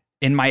had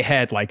in my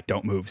head, like,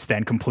 don't move,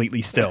 stand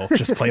completely still,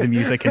 just play the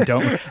music and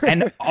don't move.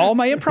 And all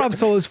my improv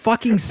solos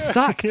fucking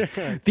sucked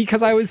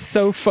because I was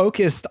so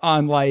focused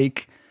on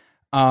like,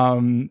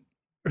 I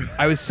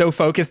was so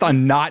focused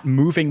on not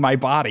moving my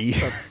body.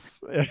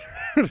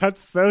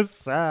 That's so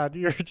sad.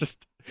 Your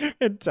just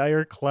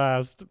entire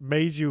class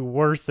made you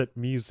worse at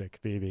music,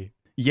 baby.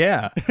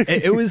 Yeah.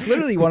 It was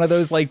literally one of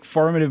those like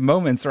formative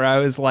moments where I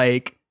was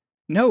like,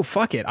 no,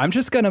 fuck it. I'm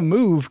just going to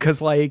move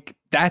because like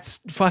that's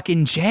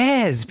fucking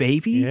jazz,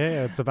 baby.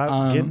 Yeah, it's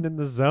about getting in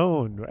the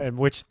zone, and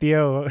which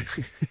Theo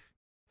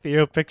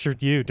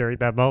pictured you during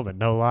that moment,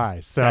 no lie.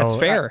 So that's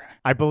fair.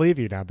 I believe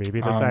you now, baby.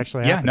 This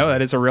actually happened. Yeah, no,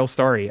 that is a real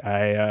story.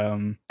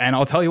 And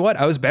I'll tell you what,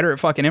 I was better at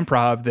fucking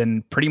improv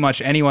than pretty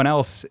much anyone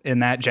else in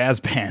that jazz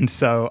band.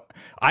 So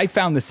I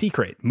found the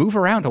secret. Move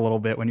around a little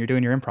bit when you're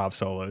doing your improv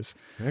solos.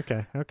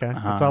 Okay.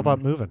 It's all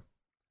about moving.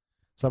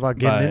 It's all about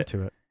getting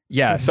into it.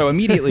 Yeah, so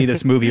immediately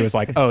this movie was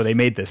like, oh, they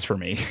made this for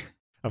me.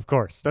 Of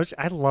course. Don't you?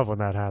 I love when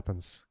that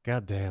happens.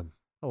 God damn.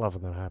 I love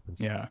when that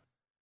happens. Yeah.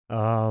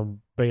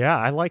 But yeah,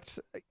 I liked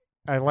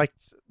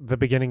the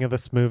beginning of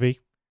this movie.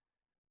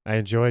 I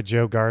enjoyed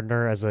Joe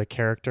Gardner as a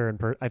character,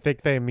 and I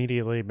think they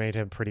immediately made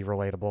him pretty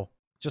relatable.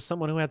 Just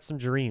someone who had some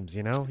dreams,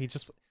 you know?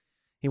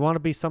 He wanted to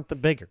be something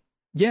bigger.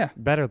 Yeah.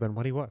 Better than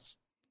what he was.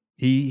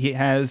 He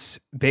has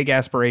big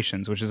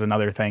aspirations, which is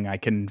another thing I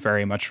can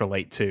very much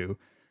relate to.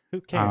 Who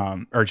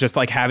can? Or just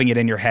like having it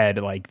in your head,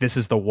 like, this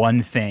is the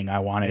one thing I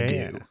want to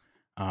do.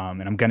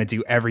 And I'm going to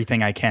do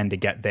everything I can to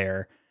get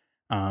there.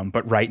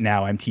 But right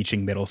now I'm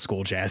teaching middle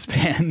school jazz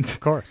band. Of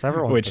course,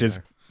 everyone's which is,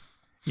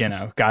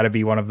 got to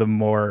be one of the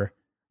more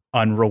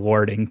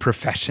unrewarding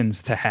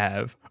professions to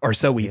have, or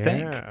so we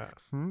think.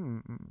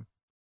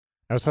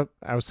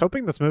 I was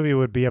hoping this movie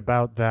would be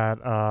about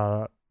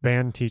that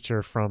band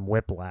teacher from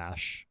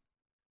Whiplash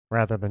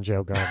rather than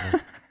Joe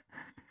Gardner.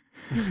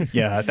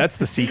 Yeah, that's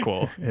the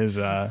sequel. Is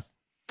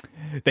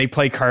they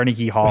play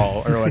Carnegie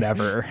Hall or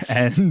whatever,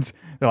 and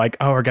they're like,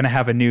 "Oh, we're gonna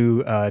have a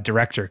new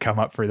director come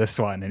up for this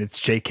one," and it's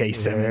J.K.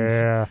 Simmons.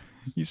 Yeah,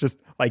 he's just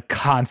like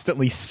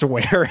constantly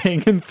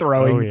swearing and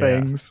throwing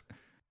things.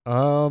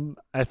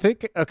 I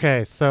think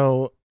okay.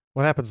 So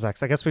what happens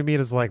next? I guess we meet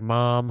his like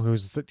mom,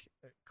 who's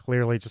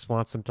clearly just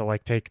wants him to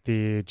like take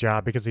the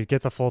job because he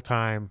gets a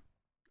full-time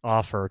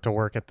offer to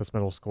work at this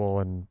middle school,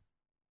 and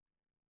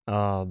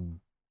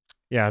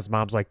yeah, his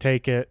mom's like,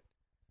 take it.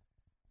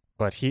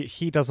 But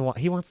he doesn't want,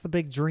 he wants the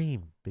big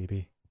dream,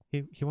 baby.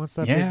 He wants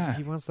that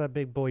he wants that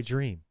big boy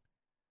dream.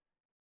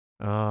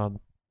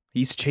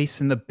 He's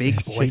chasing the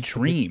big boy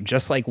dream,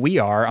 just like we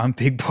are on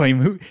Big Boy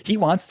Movie. He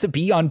wants to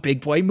be on Big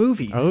Boy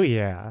Movies. Oh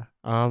yeah.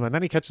 And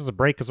then he catches a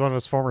break because one of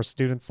his former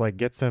students like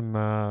gets him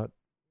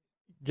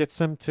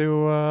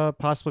to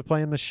possibly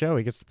play in the show.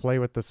 He gets to play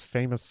with this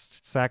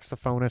famous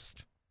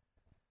saxophonist.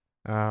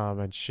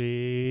 And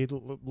she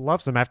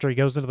loves him after he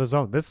goes into the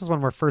zone. This is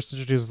when we're first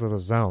introduced to the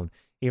zone,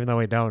 even though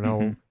we don't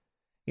know,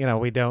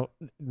 we don't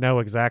know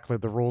exactly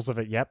the rules of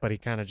it yet, but he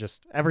kind of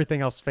just, everything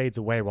else fades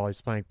away while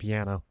he's playing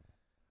piano.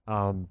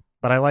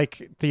 But I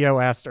like Theo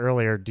asked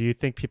earlier, do you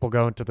think people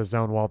go into the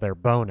zone while they're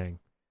boning?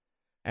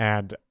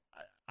 And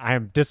I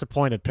am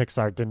disappointed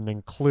Pixar didn't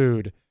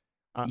include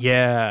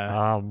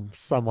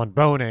someone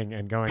boning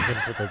and going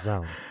into the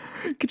zone.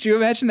 Could you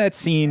imagine that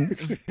scene?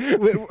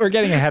 We're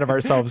getting ahead of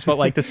ourselves, but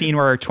like the scene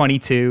where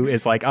 22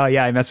 is like, oh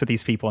yeah, I mess with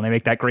these people, and they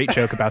make that great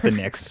joke about the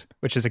Knicks,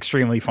 which is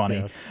extremely funny.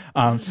 Yes.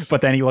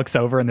 But then he looks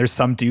over and there's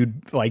some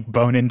dude like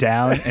boning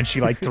down, and she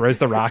like throws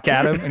the rock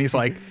at him, and he's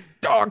like,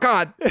 oh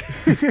God.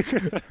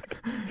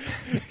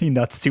 He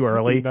nuts too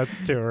early.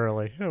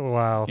 Oh,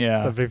 wow. Yeah.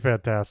 That'd be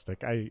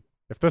fantastic.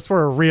 If this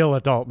were a real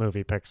adult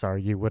movie,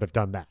 Pixar, you would have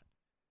done that.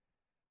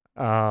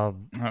 That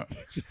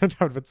would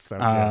have been so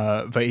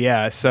good. But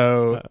yeah,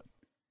 so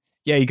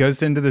yeah, he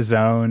goes into the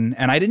zone,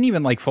 and I didn't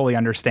even like fully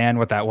understand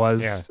what that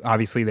was. Yeah.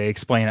 Obviously they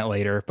explain it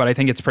later, but I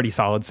think it's pretty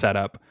solid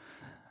setup.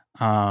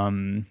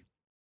 And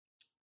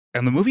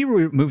the movie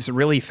moves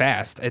really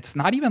fast. It's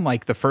not even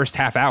like the first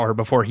half hour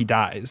before he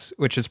dies,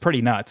 which is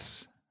pretty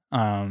nuts.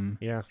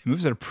 It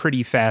moves at a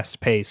pretty fast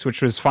pace,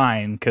 which was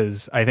fine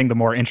because I think the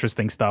more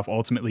interesting stuff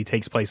ultimately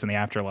takes place in the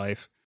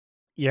afterlife.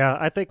 Yeah,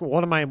 I think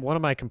one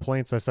of my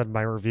complaints I said in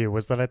my review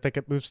was that I think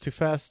it moves too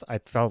fast. I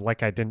felt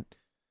like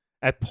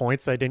at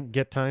points I didn't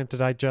get time to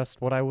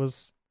digest what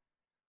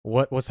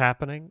was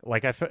happening.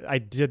 Like I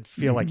did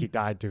feel like he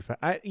died too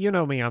fast. You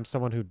know me, I'm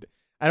someone who,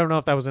 I don't know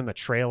if that was in the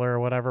trailer or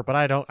whatever, but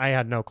I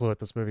had no clue what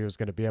this movie was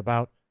going to be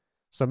about.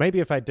 So maybe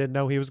if I did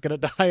know he was going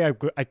to die,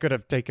 I could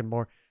have taken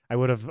more. I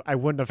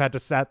wouldn't have had to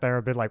sat there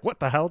and been like, what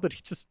the hell? Did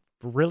he just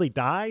really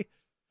die?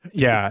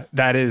 Yeah,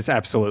 that is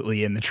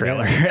absolutely in the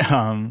trailer.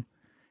 Yeah.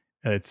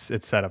 It's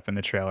set up in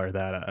the trailer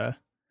that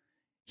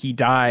he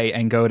die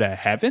and go to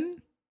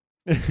heaven?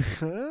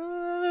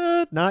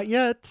 Not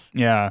yet.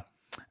 Yeah.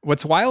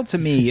 What's wild to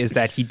me is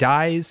that he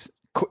dies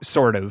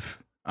sort of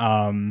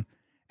and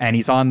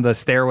he's on the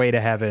stairway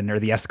to heaven, or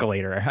the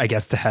escalator, I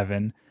guess, to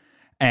heaven.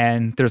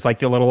 And there's like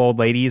the little old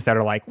ladies that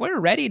are like, we're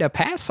ready to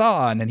pass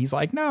on. And he's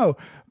like, no.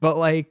 But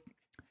like,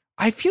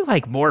 I feel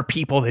like more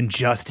people than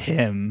just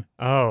him.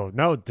 Oh,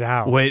 no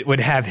doubt. Would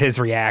have his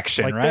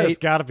reaction, like, right? There's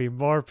got to be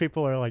more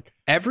people are like...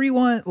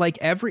 Everyone, like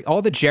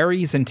all the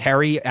Jerrys and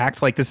Terry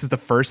act like this is the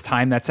first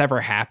time that's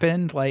ever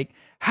happened. Like,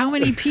 how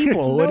many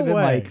people would have been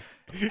like...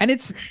 And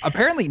it's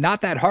apparently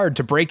not that hard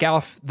to break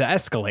off the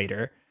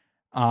escalator.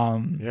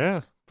 Yeah.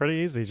 Pretty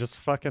easy. Just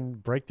fucking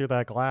break through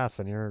that glass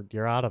and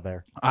you're out of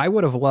there. I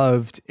would have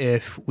loved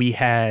if we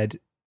had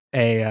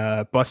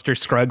a Buster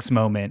Scruggs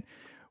moment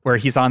where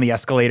he's on the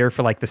escalator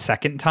for like the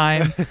second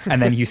time,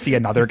 and then you see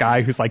another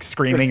guy who's like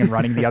screaming and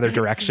running the other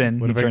direction.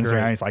 He turns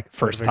around, he's like,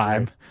 first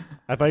time. Great.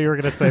 I thought you were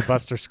going to say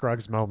Buster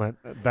Scruggs moment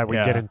that we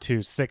get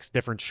into 6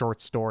 different short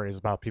stories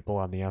about people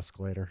on the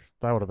escalator.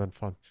 That would have been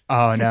fun.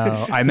 Oh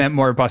no, I meant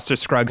more Buster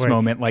Scruggs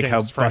moment, like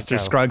James how Buster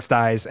Scruggs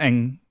dies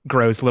and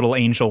grows little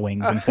angel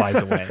wings and flies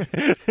away.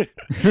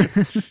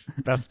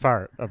 Best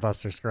part of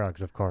Buster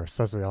Scruggs, of course,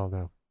 as we all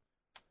know.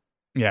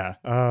 Yeah.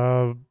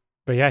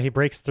 But yeah, he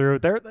breaks through.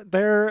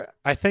 There.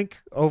 I think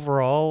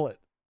overall,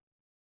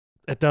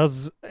 it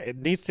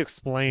needs to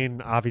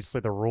explain obviously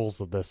the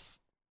rules of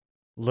this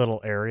little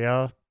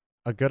area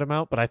a good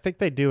amount, but I think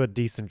they do a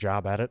decent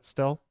job at it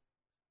still.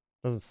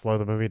 Doesn't slow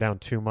the movie down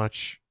too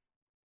much.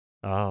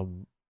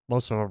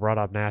 Most of them are brought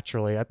up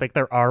naturally. I think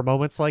there are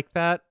moments like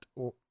that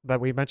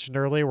we mentioned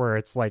earlier where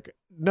it's like,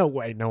 no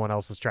way, no one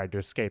else has tried to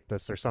escape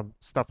this, or some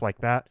stuff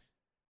like that.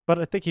 But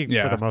I think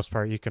for the most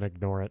part, you can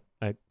ignore it.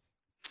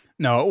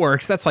 No, it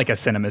works. That's like a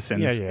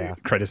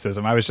CinemaSins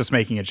criticism. I was just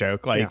making a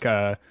joke. Like,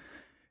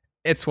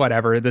 it's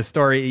whatever. The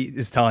story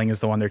is telling is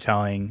the one they're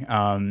telling.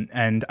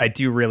 And I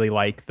do really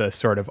like the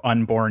sort of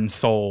unborn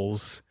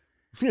souls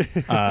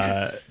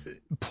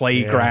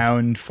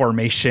playground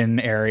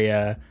formation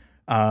area.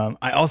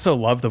 I also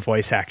love the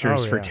voice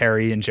actors for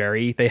Terry and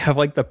Jerry. They have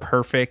like the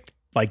perfect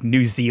like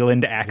New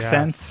Zealand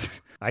accents.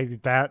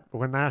 Yes.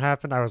 When that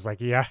happened, I was like,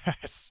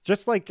 yes.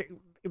 Just like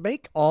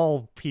make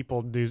all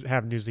people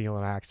have New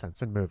Zealand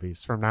accents in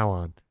movies from now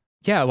on.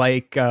 Yeah,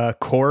 like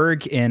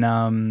Korg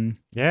in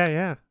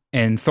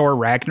and Thor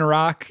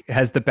Ragnarok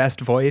has the best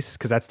voice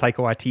because that's Taika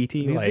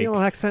Waititi. New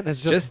Zealand accent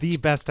is just the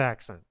best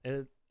accent.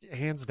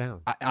 Hands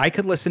down. I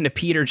could listen to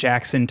Peter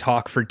Jackson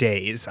talk for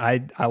days.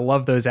 I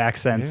love those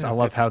accents. I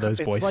love how those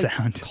boys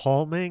sound.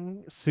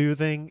 Calming,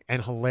 soothing,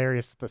 and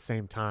hilarious at the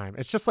same time.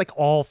 It's just like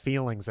all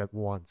feelings at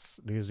once,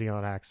 New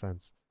Zealand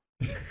accents.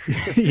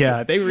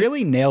 Yeah, they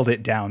really nailed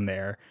it down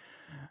there.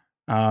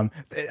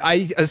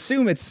 I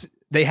assume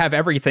they have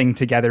everything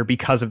together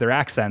because of their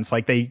accents.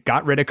 Like they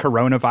got rid of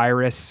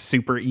coronavirus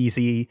super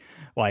easy.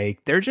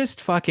 Like they're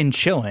just fucking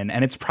chilling,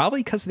 and it's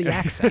probably because of the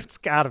accent. It's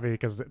gotta be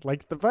because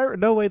like the virus.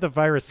 No way the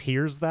virus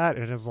hears that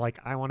and is like,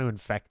 I want to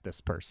infect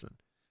this person.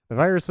 The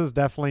virus is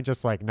definitely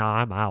just like, nah,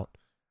 I'm out.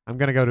 I'm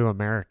gonna go to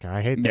America.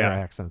 I hate their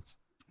accents.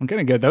 I'm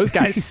gonna go. Those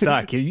guys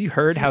suck. Have you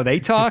heard how they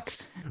talk?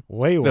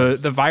 Way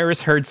worse. The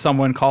virus heard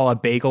someone call a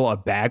bagel a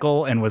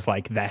bagel and was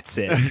like, "That's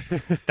it.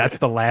 That's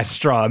the last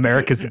straw.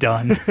 America's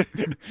done."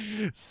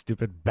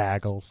 Stupid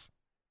bagels.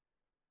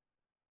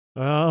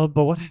 But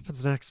what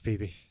happens next,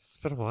 BB? It's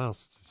been a while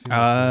since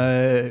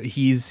I've seen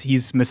this.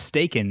 He's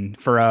mistaken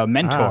for a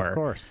mentor, of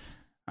course.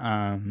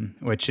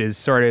 Which is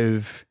sort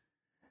of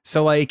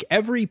So like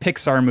every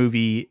Pixar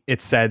movie,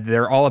 it said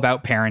they're all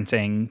about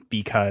parenting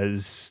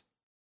because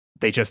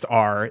they just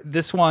are.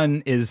 This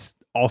one is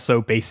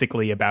also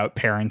basically about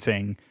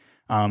parenting,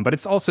 but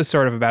it's also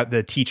sort of about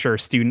the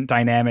teacher-student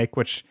dynamic,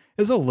 which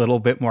is a little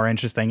bit more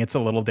interesting. It's a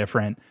little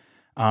different.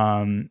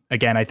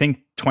 Again, I think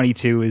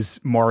 22 is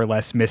more or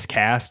less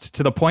miscast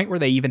to the point where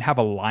they even have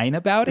a line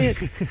about it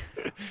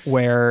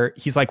where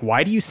he's like,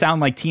 "Why do you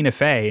sound like Tina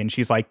Fey?" And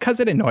she's like, "'Cause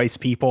it annoys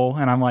people."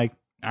 And I'm like,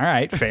 all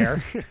right,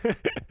 fair.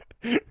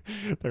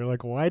 They're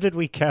like, "Why did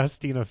we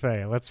cast Tina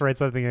Fey? Let's write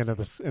something in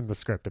the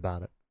script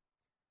about it."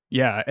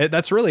 Yeah,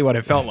 that's really what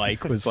it felt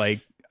like, was like,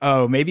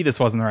 oh, maybe this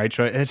wasn't the right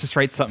choice. Let's just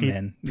write something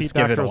in. Just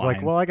give it a line.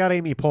 Like, well, I got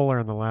Amy Poehler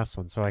in the last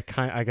one, so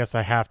I guess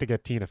I have to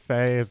get Tina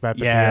Fey. Is that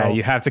the deal?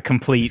 You have to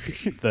complete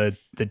the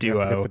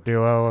duo. The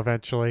duo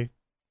eventually.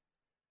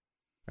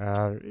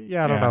 I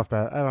don't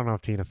know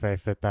if Tina Fey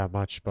fit that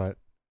much, but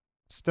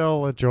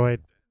still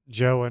enjoyed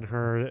Joe and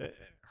her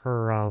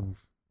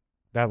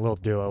that little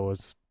duo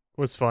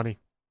was funny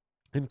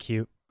and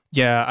cute.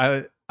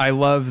 Yeah, I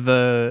love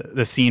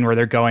the scene where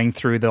they're going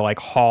through the like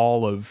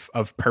hall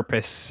of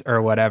purpose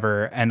or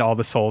whatever, and all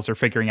the souls are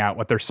figuring out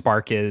what their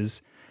spark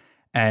is,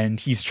 and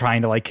he's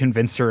trying to like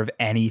convince her of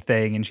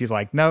anything, and she's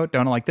like, no,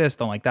 don't like this,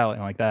 don't like that, don't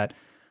like that.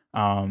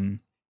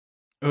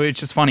 It's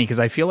just funny because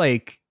I feel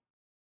like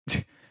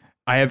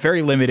I have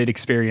very limited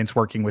experience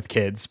working with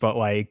kids, but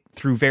like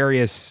through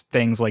various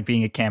things like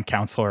being a camp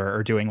counselor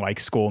or doing like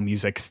school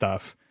music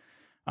stuff,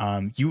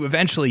 you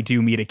eventually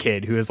do meet a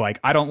kid who is like,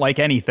 I don't like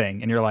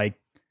anything. And you're like,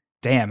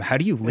 damn, how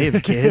do you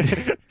live,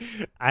 kid?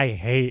 I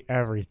hate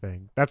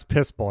everything. That's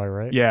Piss Boy,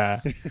 right?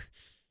 Yeah.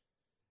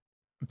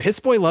 Piss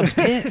Boy loves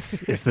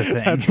piss is the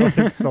thing. That's what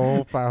his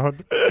soul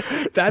found.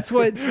 That's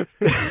what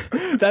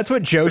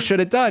Joe should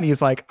have done.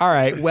 He's like, all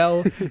right,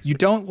 well, you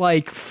don't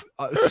like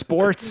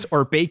sports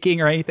or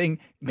baking or anything.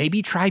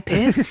 Maybe try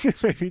piss.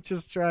 Maybe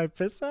just try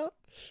piss out.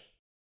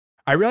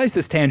 I realize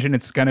this tangent,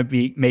 it's going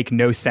to make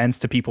no sense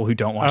to people who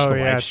don't watch the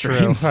live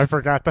streams. True. I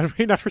forgot that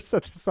we never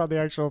said this on the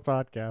actual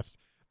podcast.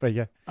 But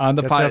yeah, on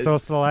the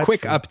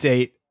quick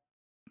update.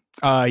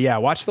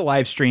 Watch the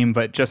live stream,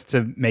 but just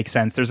to make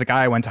sense, there's a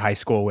guy I went to high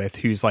school with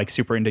who's like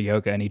super into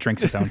yoga and he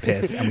drinks his own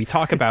piss. And we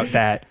talk about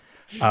that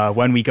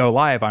when we go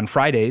live on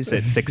Fridays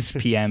at 6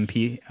 p.m.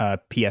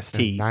 PST.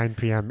 9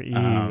 p.m.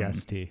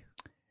 EST.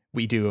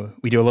 We do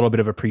a little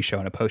bit of a pre-show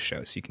and a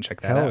post-show, so you can check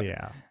that out. Hell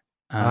yeah.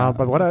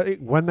 But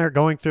when they're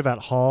going through that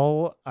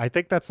hall, I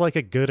think that's like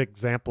a good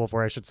example of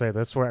where I should say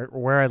this,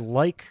 where I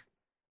like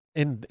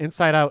in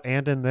Inside Out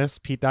and in this,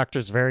 Pete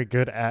Docter's very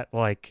good at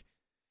like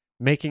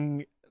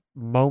making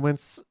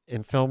moments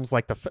in films,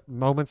 like the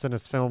moments in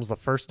his films the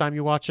first time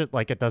you watch it,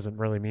 like it doesn't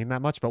really mean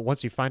that much, but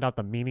once you find out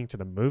the meaning to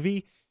the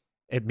movie,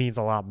 it means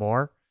a lot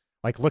more.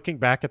 Like looking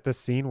back at this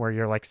scene where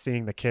you're like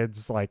seeing the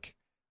kids like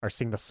are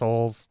seeing the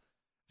souls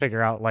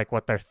figure out like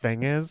what their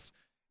thing is,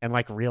 and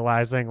like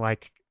realizing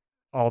like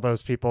all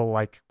those people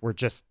like were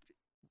just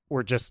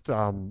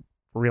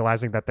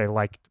realizing that they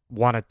like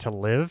wanted to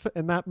live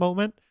in that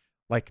moment.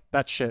 Like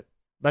that shit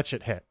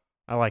hit.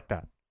 I like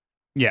that.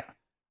 Yeah.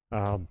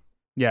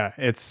 Yeah,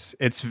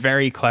 it's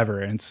very clever,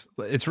 and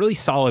it's really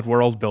solid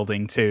world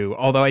building too.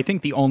 Although I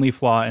think the only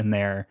flaw in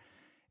there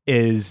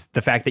is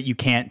the fact that you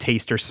can't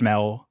taste or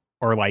smell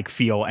or like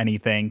feel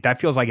anything. That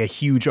feels like a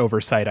huge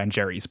oversight on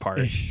Jerry's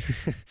part.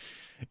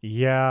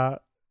 Yeah.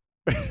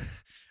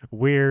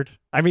 Weird.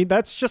 I mean,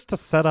 that's just to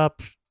set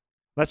up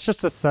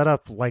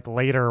like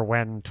later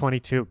when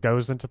 22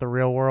 goes into the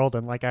real world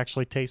and like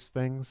actually tastes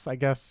things, I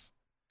guess.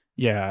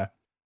 Yeah.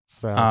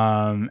 So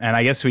and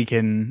I guess we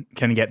can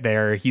get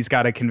there. He's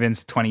got to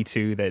convince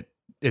 22 that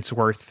it's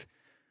worth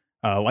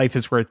life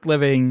is worth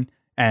living,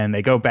 and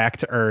they go back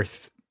to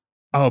Earth.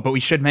 Oh, but we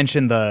should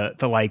mention the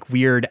like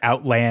weird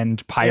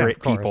outland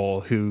pirate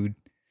people who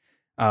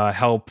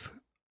help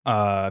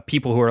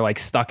people who are like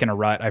stuck in a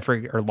rut. I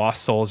forget, or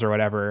lost souls or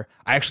whatever.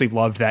 I actually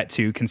loved that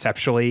too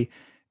conceptually.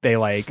 They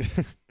like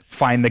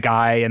find the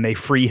guy and they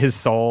free his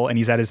soul, and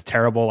he's at his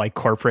terrible like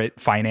corporate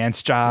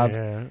finance job,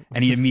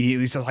 and he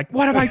immediately says like,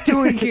 what am I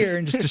doing here,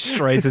 and just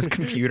destroys his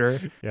computer.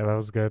 Yeah, that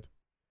was good.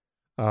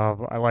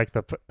 I like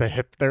the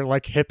hip, they're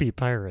like hippie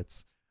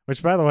pirates,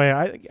 which by the way,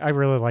 I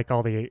really like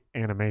all the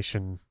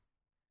animation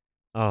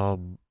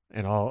and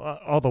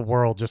all the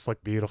world just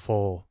looked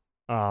beautiful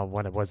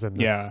when it was in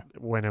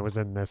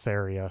this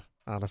area.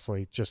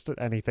 Honestly, just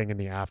anything in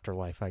the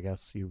afterlife, I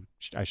guess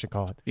I should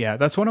call it. Yeah,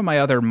 that's one of my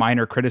other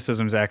minor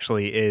criticisms,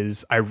 actually,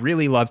 is I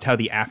really loved how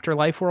the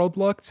afterlife world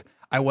looked.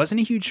 I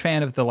wasn't a huge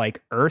fan of the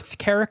like Earth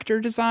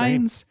character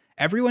designs. Same.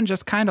 Everyone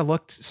just kind of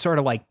looked sort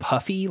of like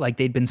puffy, like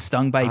they'd been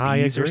stung by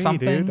bees or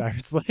something. Dude. I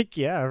was like,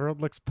 yeah, everyone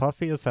looks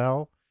puffy as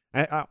hell.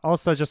 I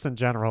also, just in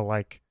general,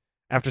 like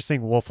after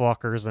seeing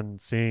Wolfwalkers and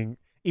seeing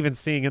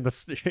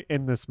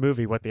in this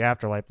movie what the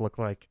afterlife looked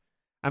like,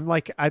 I'm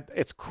like,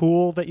 it's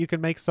cool that you can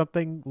make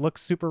something look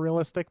super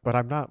realistic, but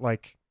I'm not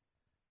like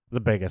the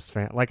biggest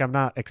fan. Like, I'm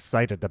not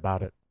excited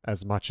about it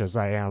as much as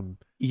I am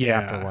the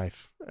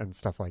afterlife and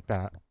stuff like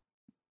that.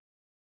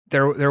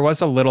 There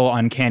was a little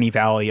uncanny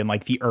valley in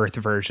like the Earth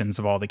versions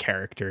of all the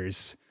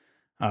characters.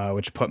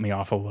 which put me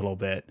off a little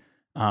bit.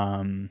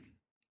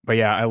 But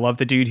yeah, I love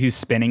the dude who's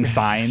spinning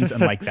signs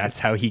and like that's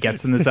how he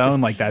gets in the zone.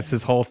 Like that's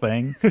his whole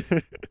thing.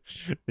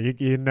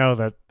 you know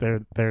that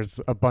there's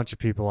a bunch of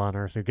people on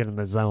Earth who get in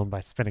the zone by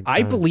spinning signs.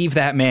 I believe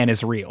that man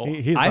is real.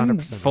 I'm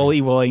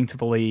fully willing to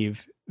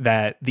believe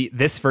that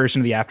this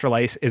version of the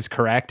afterlife is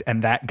correct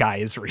and that guy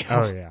is real.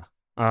 Oh yeah.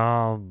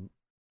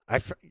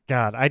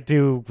 I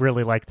do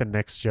really like the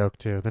Knicks joke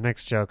too. The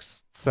Knicks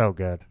joke's so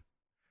good.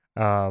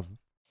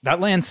 That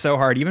lands so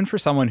hard, even for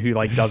someone who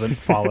like doesn't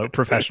follow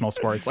professional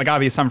sports. Like,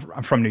 obviously,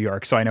 I'm from New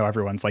York, so I know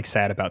everyone's like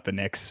sad about the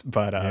Knicks.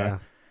 But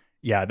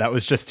yeah, that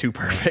was just too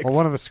perfect. Well,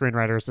 one of the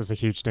screenwriters is a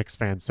huge Knicks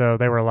fan, so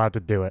they were allowed to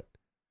do it.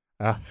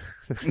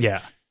 Yeah,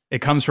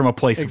 it comes from a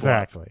place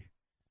exactly.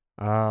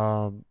 Of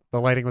love.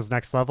 The lighting was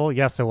next level.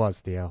 Yes, it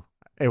was, Theo.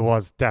 It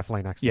was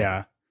definitely next level.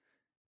 Yeah,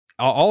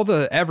 all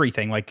the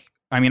everything. Like,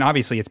 I mean,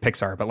 obviously it's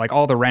Pixar, but like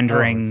all the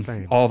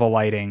rendering, all the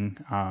lighting,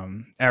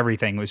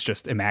 everything was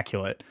just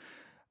immaculate.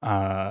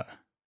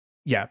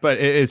 Yeah, but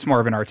it's more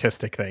of an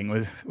artistic thing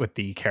with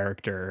the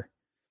character,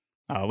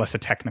 less a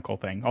technical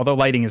thing, although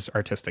lighting is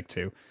artistic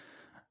too.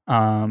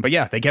 But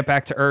yeah, they get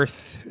back to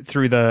Earth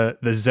through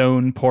the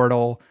zone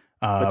portal.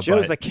 But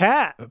Joe's a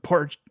cat.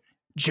 Poor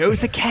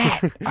Joe's a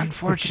cat,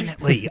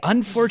 unfortunately.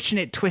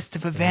 Unfortunate twist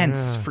of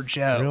events for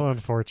Joe. Real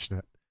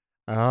unfortunate.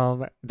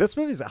 This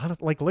movie's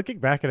like, looking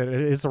back at it,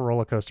 it is a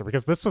roller coaster,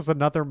 because this was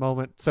another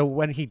moment. So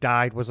when he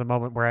died was a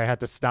moment where I had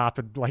to stop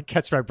and like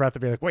catch my breath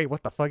and be like, wait,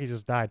 what the fuck? He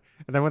just died.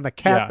 And then when the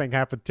cat thing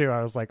happened too,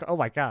 I was like, oh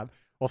my God.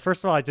 Well,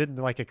 first of all, I didn't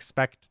like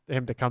expect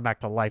him to come back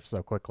to life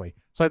so quickly.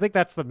 So I think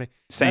that's the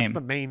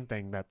main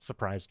thing that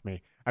surprised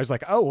me. I was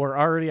like, oh, we're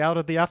already out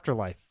of the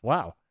afterlife.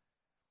 Wow.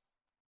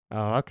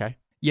 Oh, okay.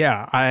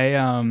 Yeah,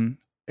 I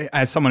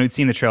as someone who'd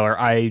seen the trailer,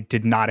 I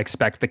did not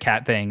expect the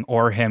cat thing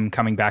or him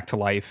coming back to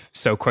life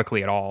so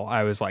quickly at all.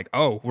 I was like,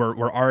 oh,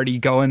 we're already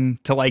going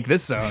to like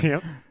this zone.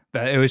 Yep.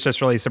 It was just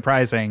really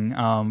surprising.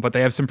 But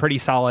they have some pretty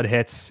solid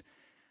hits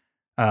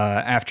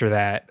after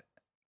that.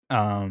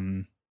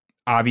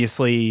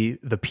 Obviously,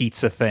 the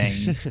pizza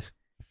thing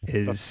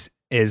is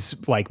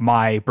like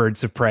my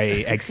Birds of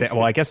Prey egg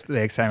well, I guess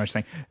the egg sandwich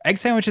thing. Egg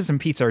sandwiches and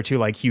pizza are two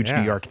like huge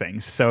New York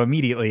things. So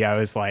immediately I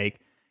was like,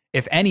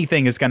 if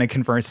anything is going to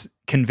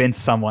convince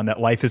someone that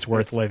life is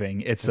worth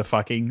living, it's a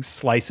fucking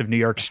slice of New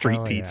York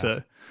street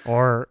pizza.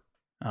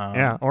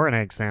 Yeah. Or an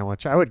egg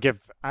sandwich. I'm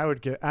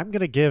going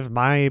to give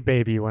my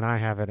baby, when I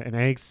have it, an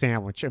egg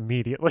sandwich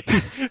immediately.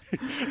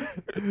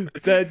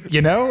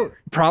 That,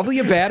 probably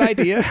a bad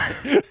idea.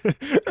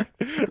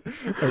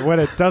 And when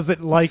it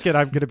doesn't like it,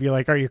 I'm going to be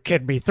like, are you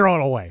kidding me? Throw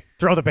it away.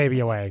 Throw the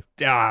baby away.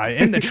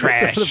 In the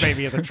trash. Throw the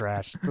baby in the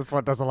trash. This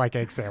one doesn't like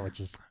egg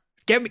sandwiches.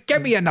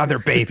 Get me another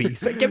baby.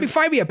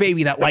 Find me a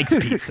baby that likes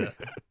pizza.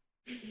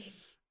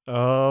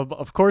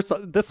 Of course,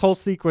 this whole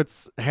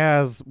sequence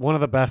has one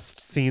of the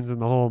best scenes in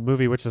the whole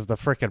movie, which is the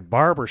frickin'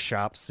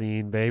 barbershop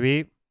scene,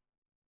 baby.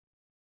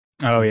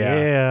 Oh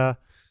yeah.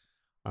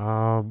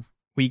 Yeah.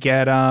 We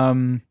get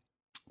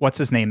what's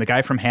his name? The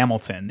guy from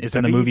Hamilton is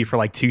in the movie for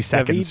like 2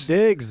 seconds. Daveed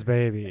Diggs,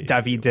 baby.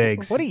 Daveed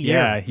Diggs. What a year.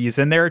 Yeah, he's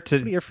in there to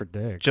year for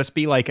Diggs. Just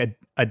be like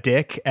a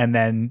dick and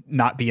then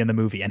not be in the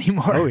movie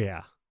anymore. Oh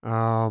yeah.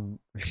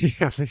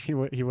 Yeah,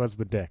 he was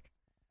the dick.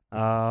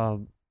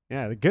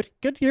 Yeah,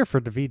 good year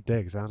for Daveed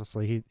Diggs,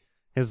 honestly.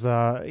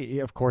 He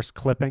of course,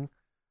 Clipping,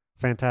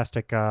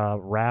 fantastic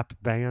rap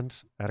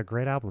band, had a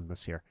great album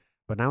this year.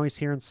 But now he's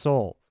here in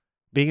Soul,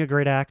 being a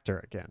great actor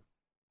again,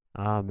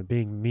 and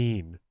being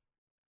mean.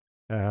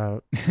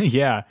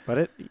 Yeah,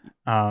 but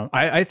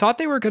I thought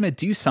they were gonna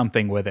do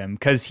something with him,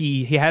 because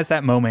he has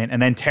that moment, and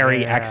then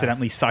Terry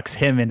accidentally sucks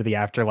him into the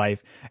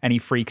afterlife, and he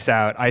freaks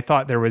out. I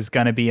thought there was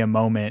gonna be a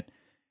moment,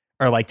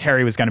 or like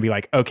Terry was gonna be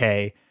like,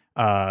 okay,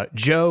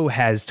 Joe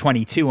has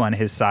 22 on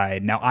his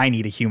side. Now I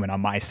need a human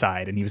on my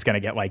side. And he was going to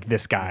get like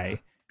this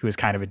guy who is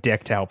kind of a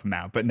dick to help him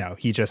out. But no,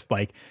 he just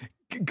like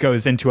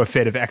goes into a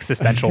fit of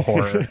existential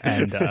horror.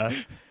 And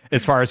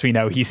as far as we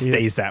know, he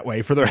stays that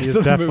way for the rest of the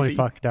movie. He's definitely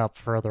fucked up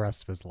for the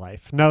rest of his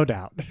life. No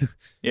doubt.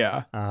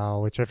 Yeah.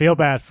 Which I feel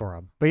bad for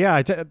him. But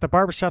yeah, the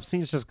barbershop scene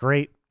is just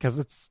great, because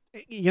it's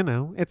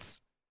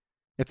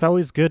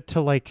always good to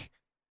like,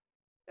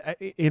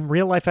 in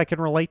real life, I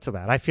can relate to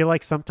that. I feel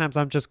like sometimes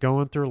I'm just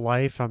going through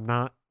life. I'm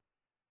not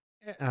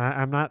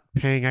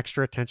paying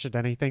extra attention to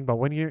anything. But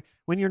when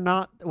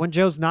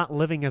Joe's not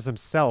living as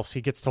himself,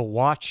 he gets to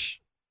watch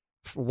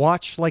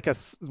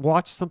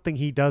something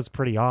he does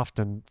pretty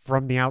often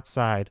from the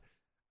outside,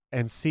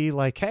 and see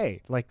like,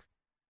 hey, like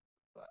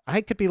I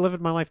could be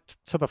living my life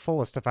to the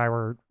fullest if I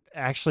were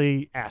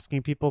actually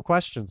asking people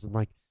questions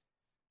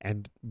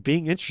and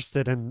being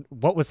interested in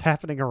what was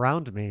happening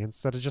around me,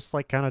 instead of just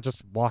like kind of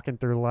just walking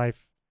through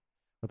life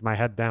with my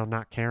head down,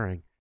 not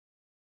caring.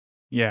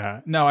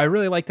 Yeah. No, I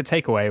really like the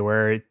takeaway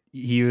where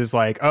he was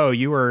like, oh,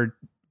 you were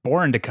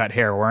born to cut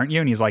hair, weren't you?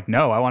 And he's like,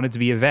 no, I wanted to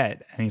be a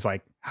vet. And he's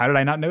like, how did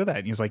I not know that?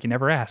 And he's like, you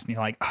never asked. And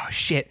you're like, oh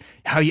shit,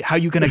 how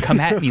you going to come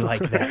at me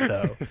like that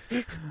though?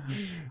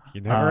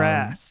 You never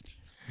asked.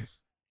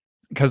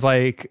 Because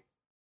like,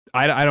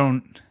 I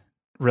don't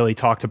really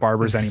talk to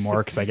barbers anymore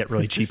because I get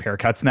really cheap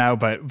haircuts now.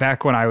 But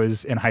back when I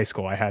was in high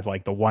school, I had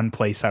like the one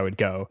place I would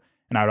go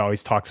and I would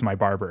always talk to my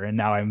barber. And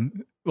now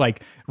I'm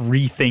like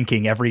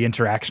rethinking every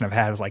interaction I've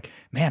had. I was like,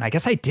 man, I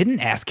guess I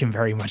didn't ask him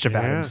very much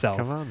about himself.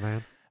 Come on,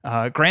 man.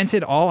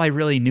 Granted, all I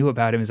really knew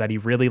about him is that he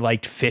really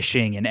liked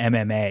fishing and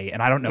MMA,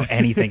 and I don't know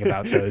anything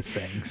about those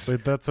things.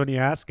 But that's when you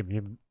ask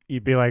him.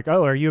 You'd be like,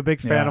 oh, are you a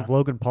big fan of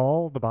Logan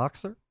Paul, the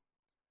boxer?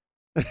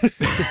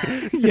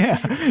 Yeah.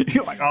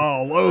 You're like,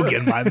 oh,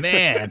 Logan, my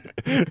man.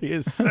 He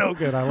is so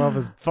good. I love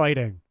his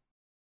fighting.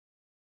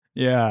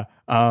 Yeah.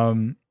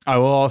 I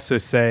will also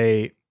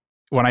say,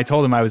 when I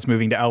told him I was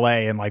moving to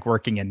LA and like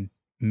working in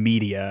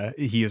media,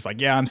 he was like,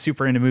 yeah, I'm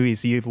super into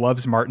movies. He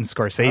loves Martin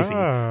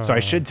Scorsese. So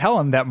I should tell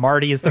him that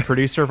Marty is the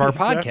producer of our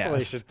podcast.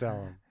 Definitely should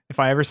tell him. If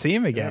I ever see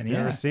him again. If you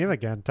ever see him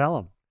again, tell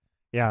him.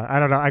 Yeah, I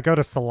don't know. I go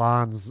to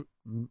salons.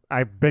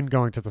 I've been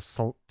going to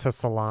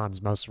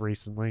salons most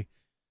recently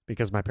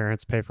because my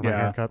parents pay for my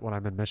haircut when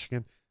I'm in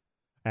Michigan.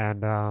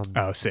 And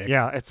oh, sick.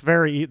 Yeah, it's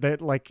very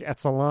like at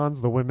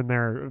salons, the women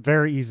there are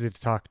very easy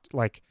to talk.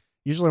 Like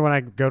usually when I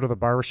go to the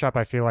barbershop,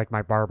 I feel like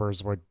my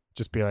barbers would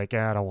just be like,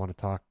 yeah, I don't want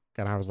to talk.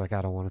 And I was like,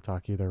 I don't want to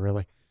talk either,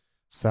 really.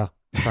 So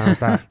fine with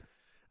that.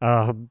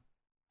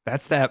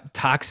 That's that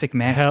toxic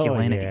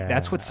masculinity. Yeah.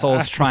 That's what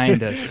Soul's trying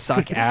to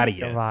suck out of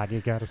you. Come on,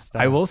 you got to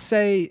stop. I will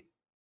say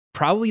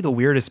probably the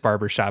weirdest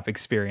barbershop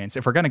experience,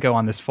 if we're going to go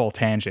on this full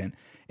tangent.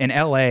 In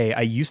LA,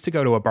 I used to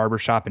go to a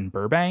barbershop in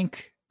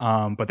Burbank,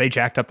 but they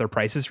jacked up their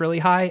prices really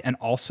high. And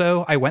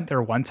also, I went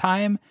there one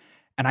time,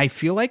 and I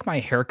feel like my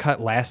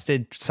haircut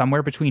lasted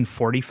somewhere between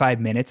 45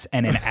 minutes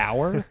and an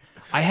hour.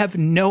 I have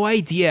no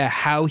idea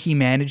how he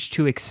managed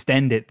to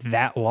extend it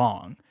that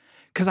long.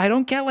 Because I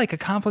don't get like a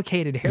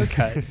complicated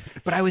haircut,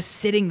 but I was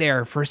sitting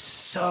there for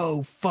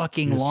so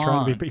fucking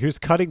long. He was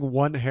cutting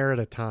one hair at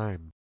a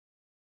time.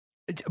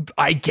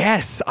 I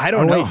guess. I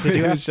don't know. Did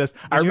you ask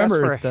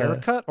for a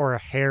haircut or a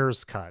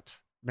hair's cut?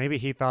 Maybe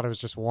he thought it was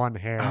just one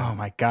hair. Oh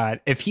my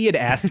God. If he had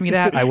asked me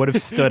that, I would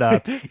have stood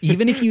up.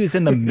 Even if he was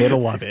in the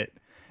middle of it,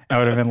 I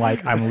would have been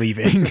like, I'm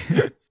leaving.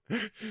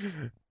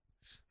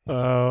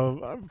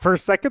 For a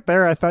second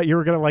there, I thought you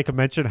were gonna like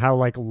mention how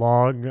like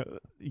long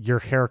your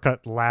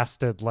haircut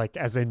lasted, like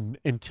as in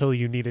until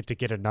you needed to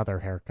get another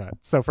haircut.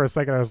 So for a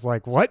second, I was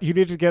like, "What? You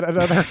need to get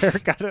another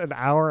haircut an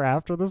hour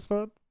after this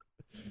one?"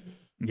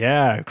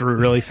 Yeah, it grew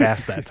really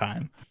fast that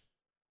time.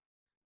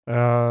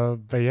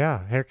 But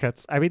yeah,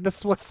 haircuts. I mean, this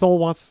is what Soul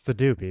wants us to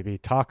do, baby.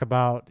 Talk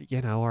about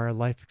our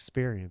life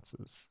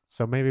experiences.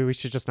 So maybe we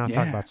should just not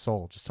talk about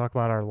Soul. Just talk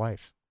about our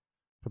life.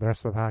 For the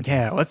rest of the podcast.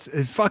 Yeah, let's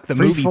fuck the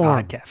movie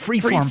podcast.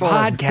 Freeform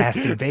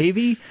podcasting,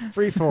 baby.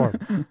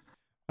 Freeform.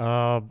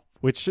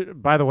 Which,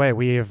 by the way,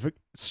 we have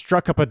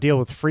struck up a deal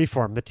with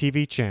Freeform, the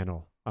TV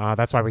channel.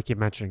 That's why we keep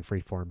mentioning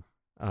Freeform.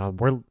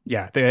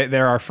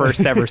 They're our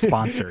first ever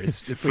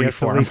sponsors. Freeform. We have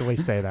to legally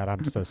say that.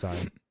 I'm so sorry.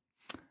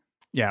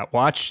 Yeah,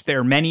 watch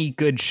their many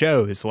good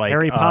shows like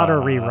Harry Potter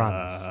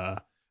reruns.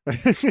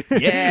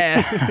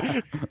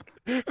 Yeah.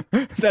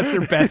 That's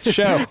their best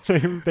show.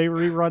 They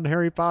rerun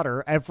Harry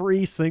Potter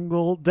every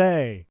single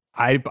day.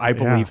 I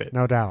believe it.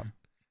 No doubt.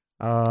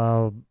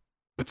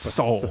 But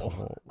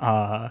Soul.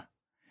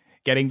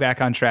 Getting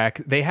back on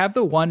track, they have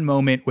the one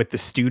moment with the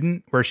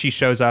student where she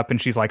shows up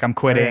and she's like, I'm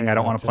quitting. I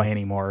don't want to play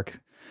anymore.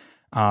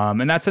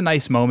 And that's a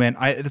nice moment.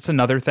 That's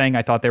another thing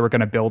I thought they were going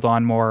to build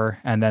on more.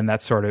 And then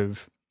that sort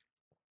of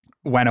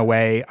went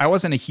away. I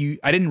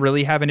didn't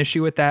really have an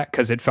issue with that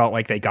because it felt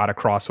like they got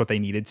across what they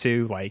needed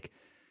to. Like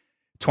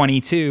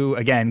 22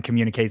 again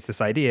communicates this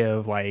idea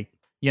of like,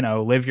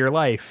 live your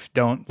life.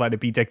 Don't let it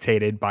be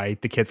dictated by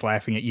the kids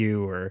laughing at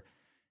you, or,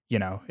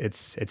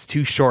 it's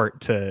too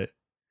short to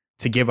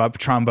give up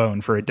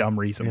trombone for a dumb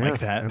reason like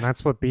that. And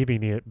that's what BB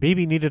needed.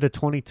 BB needed a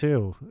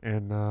 22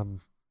 in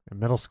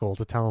middle school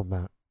to tell him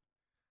that.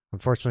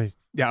 Unfortunately.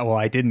 Yeah, well,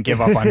 I didn't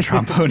give up on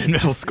trombone in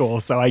middle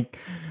school, so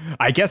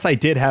I guess I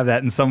did have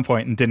that in some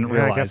point and didn't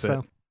realize I guess it.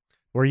 So.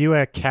 Were you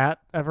a cat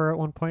ever at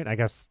one point? I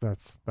guess that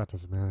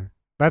doesn't matter.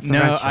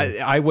 No,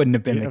 I wouldn't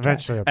have been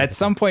eventually. At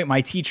some point,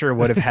 my teacher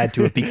would have had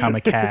to have become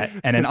a cat,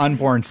 and an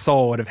unborn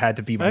soul would have had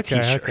to be my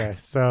teacher. Okay,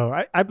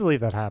 so I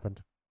believe that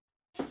happened.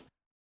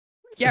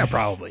 Yeah,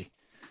 probably.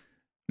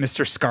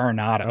 Mr.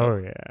 Scarnato. Oh,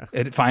 yeah.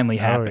 It finally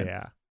happened. Oh,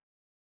 yeah.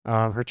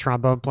 Her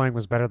trombone playing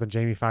was better than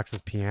Jamie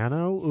Foxx's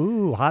piano.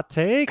 Ooh, hot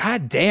take.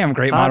 God damn,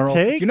 great monologue.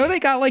 They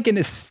got like an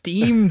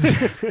esteemed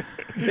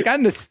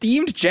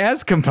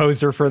jazz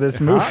composer for this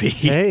movie.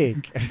 Hot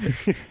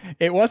take.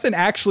 It wasn't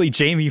actually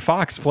Jamie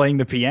Foxx playing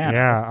the piano.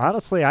 Yeah,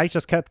 honestly, I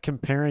just kept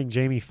comparing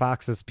Jamie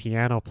Foxx's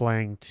piano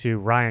playing to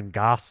Ryan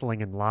Gosling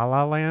in La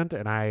La Land,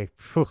 and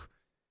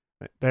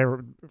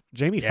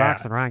Jamie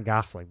Foxx and Ryan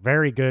Gosling,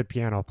 very good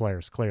piano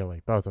players,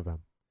 clearly, both of them.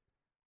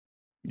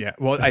 Yeah,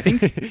 well, I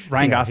think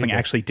Ryan Gosling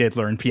actually did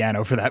learn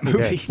piano for that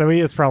movie. So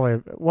he is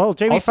probably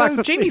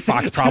Jamie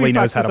Foxx probably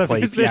knows how to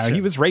play piano. He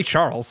was Ray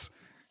Charles.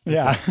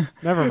 Yeah,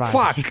 never mind.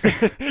 Fuck.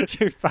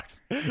 Jamie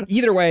Foxx.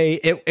 Either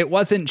way, it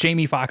wasn't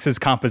Jamie Foxx's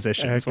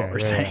composition. Is what we're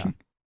saying.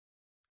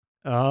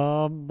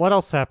 What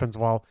else happens?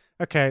 Well,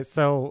 okay,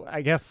 so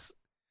I guess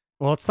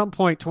Well, at some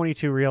point,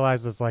 22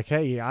 realizes like,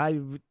 hey,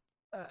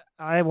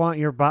 I want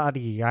your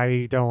body.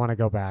 I don't want to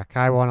go back.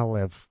 I want to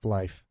live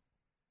life.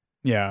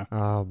 Yeah.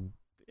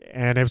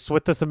 And it's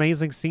with this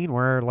amazing scene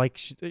where like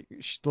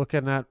she's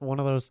looking at one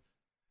of those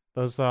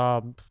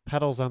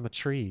petals on the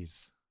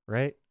trees,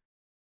 right?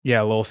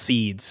 Yeah, little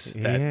seeds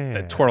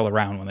that twirl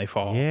around when they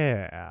fall.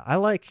 Yeah, I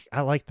like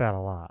that a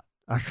lot.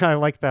 I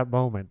like that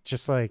moment.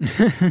 Just like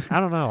I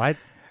don't know, I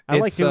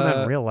like doing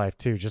that in real life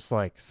too. Just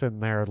like sitting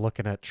there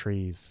looking at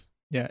trees.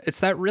 Yeah, it's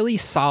that really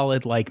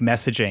solid like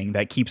messaging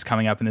that keeps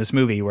coming up in this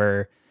movie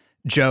where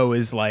Jo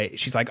is like,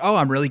 she's like, oh,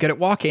 I'm really good at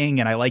walking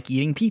and I like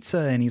eating pizza,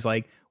 and he's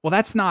like, well,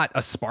 that's not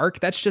a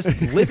spark, that's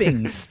just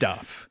living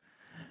stuff.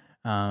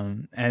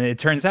 And it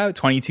turns out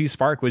 22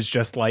 Spark was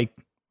just like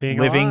being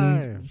living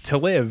alive. To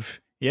live.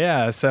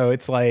 Yeah, so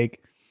it's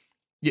like,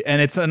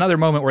 and it's another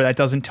moment where that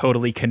doesn't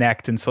totally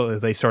connect, and so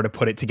they sort of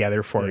put it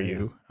together for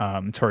you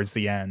towards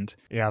the end.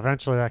 Yeah,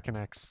 eventually that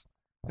connects,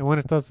 and when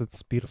it does,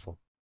 it's beautiful.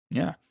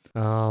 Yeah.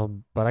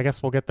 But I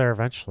guess we'll get there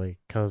eventually,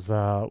 because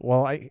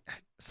I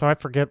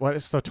forget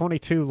what. So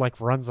 22 like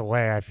runs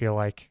away, I feel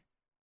like,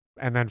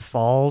 and then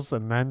falls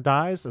and then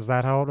dies. Is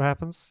that how it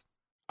happens?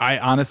 I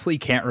honestly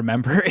can't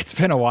remember. It's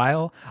been a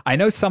while. I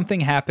know something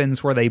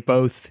happens where they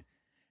both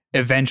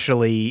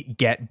eventually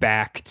get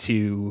back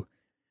to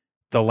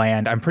the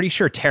land. I'm pretty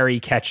sure Terry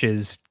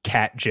catches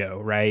Cat Joe,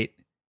 right?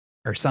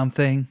 Or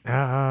something.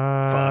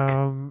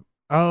 Fuck.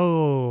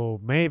 Oh,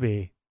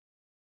 maybe.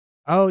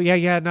 Oh,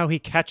 yeah. No, he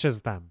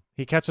catches them.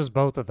 He catches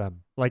both of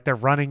them. Like they're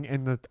running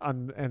in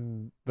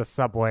the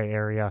subway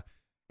area,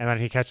 and then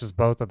he catches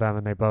both of them,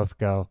 and they both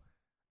go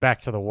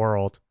back to the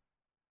world.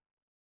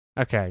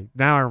 Okay,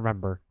 now I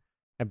remember.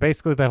 And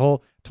basically, the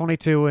whole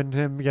 22 and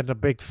him get a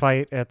big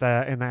fight in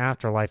the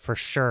afterlife for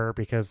sure,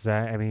 because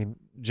I mean,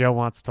 Jo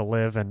wants to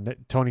live and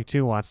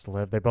 22 wants to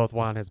live. They both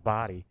want his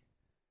body.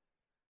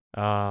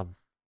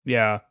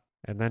 Yeah.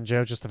 And then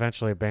Jo just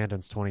eventually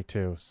abandons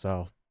 22,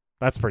 so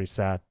that's pretty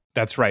sad.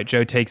 That's right.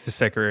 Jo takes the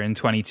sicker, and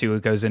 22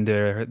 goes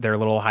into their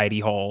little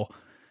hidey hole,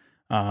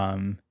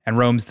 and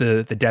roams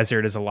the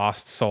desert as a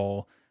lost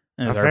soul.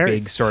 As our big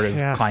sort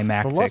of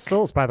climactic. The Lost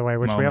Souls, by the way,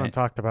 which moment. We haven't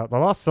talked about. The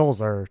Lost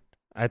Souls are,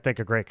 I think,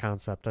 a great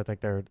concept. I think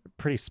they're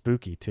pretty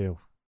spooky too.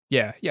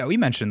 Yeah, we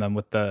mentioned them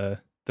with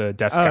the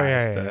desk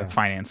guy, the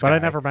finance guy. But I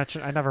never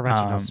mentioned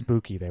how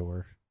spooky they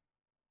were.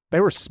 They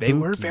were spooky. They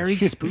were very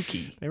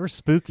spooky. They were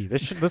spooky.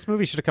 This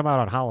movie should have come out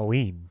on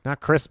Halloween,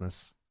 not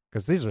Christmas,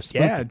 because these were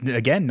spooky. Yeah,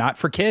 again, not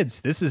for kids.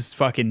 This is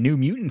fucking New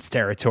Mutants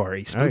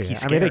territory. Spooky,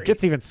 scary. I mean, it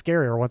gets even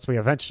scarier once we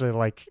eventually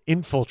like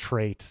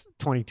infiltrate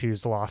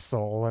 22's lost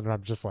soul, and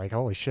I'm just like,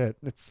 holy shit,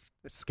 it's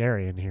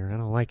scary in here. I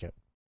don't like it.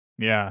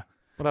 Yeah.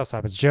 What else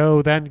happens?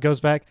 Jo then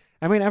goes back.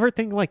 I mean,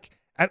 everything like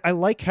I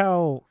like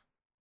how,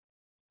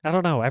 I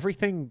don't know,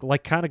 everything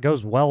like kind of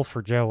goes well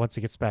for Jo once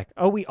he gets back.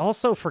 Oh, we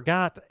also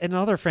forgot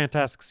another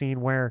fantastic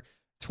scene where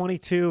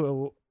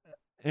 22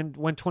 and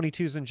when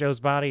 22's in Jo's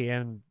body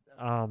and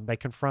they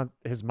confront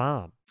his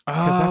mom.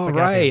 Oh,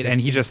 right. And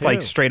he just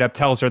like straight up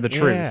tells her the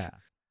truth. Yeah.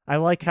 I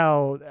like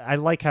how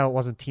it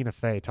wasn't Tina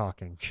Fey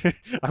talking.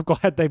 I'm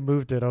glad they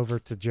moved it over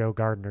to Joe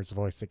Gardner's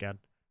voice again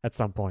at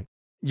some point.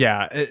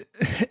 Yeah,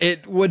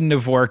 it wouldn't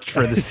have worked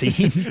for the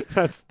scene.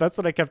 That's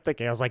what I kept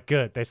thinking. I was like,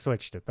 good, they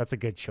switched it. That's a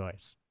good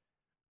choice.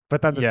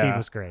 But then the scene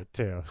was great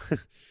too.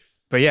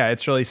 But yeah,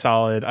 it's really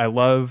solid. I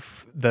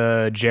love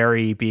the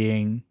Jerry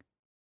being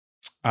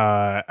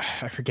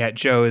I forget,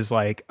 Jo is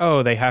like,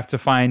 oh, they have to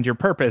find your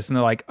purpose, and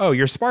they're like, oh,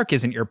 your spark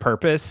isn't your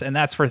purpose, and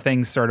that's where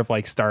things sort of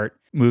like start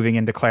moving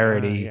into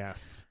clarity.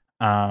 Yes.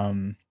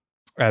 And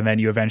then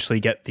you eventually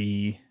get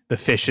the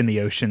fish in the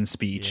ocean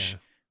speech,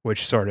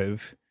 which sort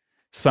of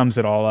sums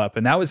it all up.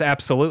 And that was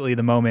absolutely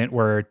the moment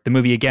where the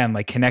movie again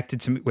like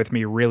connected with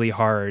me really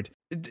hard,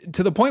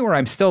 to the point where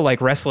I'm still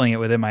like wrestling it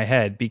within my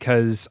head,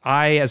 because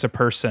I, as a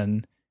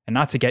person, and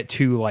not to get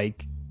too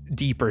like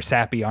deep or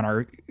sappy on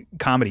our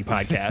comedy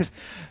podcast,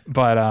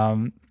 but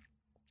I,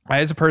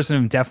 as a person,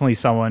 am definitely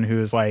someone who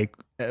is like,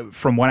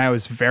 from when I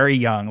was very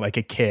young, like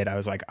a kid, I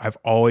was like, I've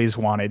always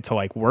wanted to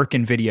like work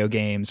in video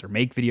games or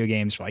make video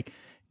games or like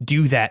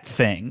do that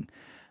thing.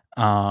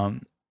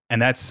 And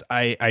that's,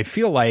 I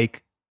feel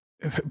like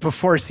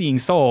before seeing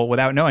Soul,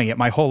 without knowing it,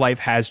 my whole life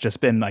has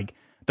just been like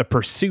the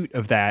pursuit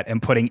of that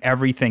and putting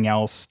everything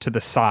else to the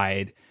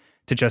side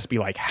to just be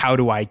like, how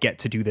do I get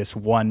to do this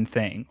one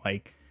thing?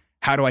 Like,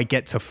 how do I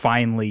get to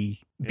finally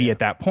be at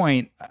that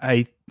point?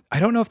 I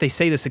don't know if they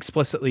say this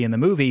explicitly in the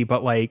movie,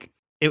 but like,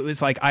 it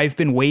was like, I've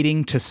been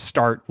waiting to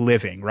start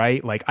living,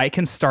 right? Like I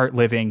can start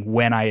living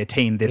when I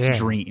attain this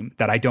dream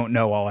that I don't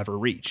know I'll ever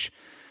reach.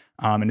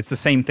 And it's the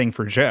same thing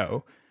for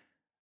Jo.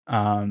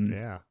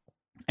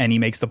 And he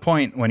makes the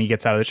point when he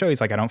gets out of the show, he's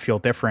like, I don't feel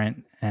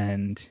different.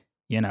 And,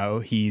 you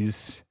know,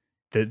 this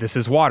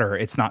is water.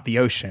 It's not the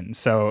ocean.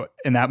 So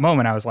in that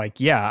moment, I was like,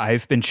 yeah,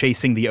 I've been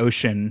chasing the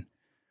ocean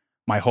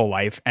my whole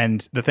life.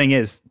 And the thing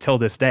is, till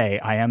this day,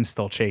 I am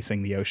still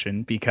chasing the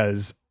ocean,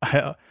 because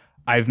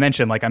I've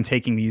mentioned like I'm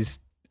taking these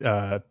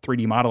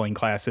 3D modeling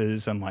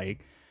classes and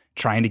like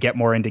trying to get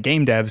more into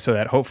game dev so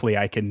that hopefully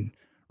I can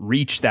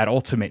reach that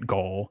ultimate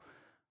goal.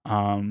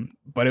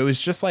 But it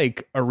was just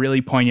like a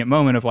really poignant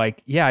moment of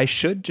like, yeah, I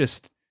should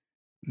just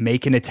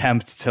make an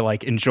attempt to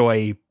like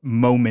enjoy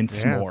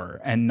moments more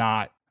and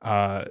not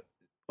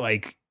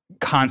like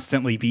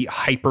constantly be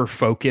hyper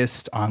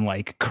focused on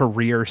like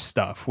career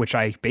stuff, which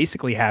I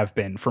basically have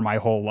been for my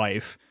whole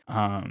life.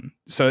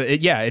 So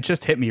it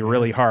just hit me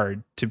really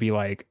hard to be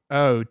like,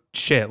 oh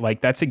shit,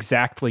 like that's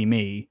exactly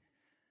me.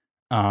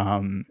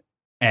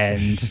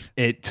 And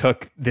it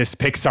took this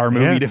Pixar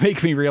movie to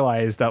make me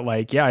realize that,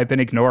 like, yeah, I've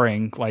been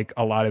ignoring like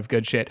a lot of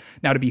good shit.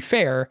 Now, to be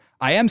fair,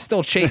 I am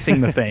still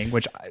chasing the thing,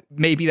 which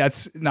maybe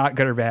that's not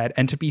good or bad.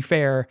 And to be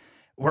fair,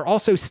 we're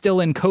also still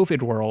in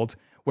COVID world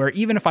where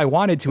even if I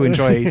wanted to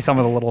enjoy some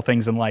of the little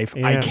things in life,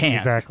 I can't.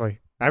 Exactly.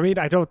 I mean,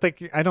 I don't think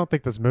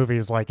this movie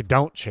is like,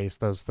 don't chase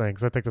those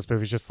things. I think this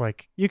movie's just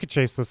like, you could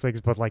chase those things,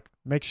 but like,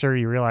 make sure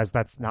you realize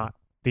that's not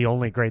the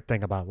only great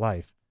thing about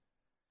life.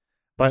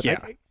 But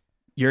yeah.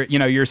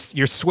 You're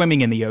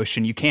swimming in the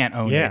ocean. You can't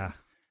own it.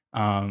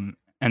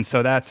 And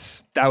so that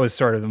was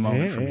sort of the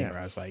moment for me where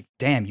I was like,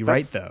 damn, you're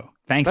right though.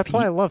 Thanks. That's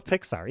why I love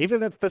Pixar.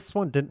 Even if this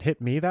one didn't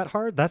hit me that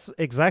hard, that's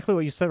exactly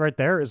what you said right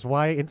there is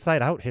why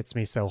Inside Out hits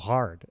me so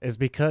hard, is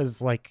because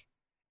like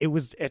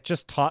it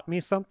just taught me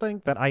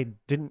something that I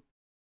didn't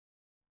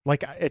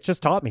like. It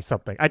just taught me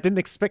something. I didn't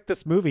expect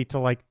this movie to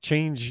like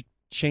change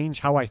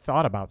how I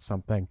thought about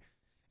something.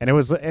 And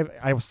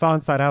I saw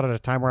Inside Out at a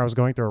time where I was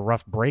going through a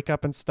rough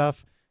breakup and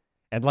stuff.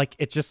 And like,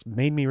 it just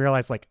made me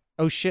realize like,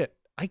 oh shit,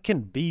 I can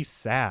be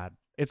sad.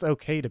 It's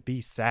okay to be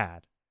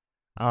sad.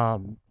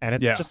 And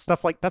it's just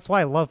stuff like, that's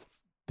why I love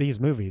these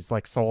movies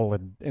like Soul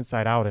and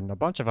Inside Out and a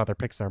bunch of other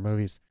Pixar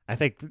movies. I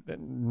think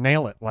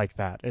nail it like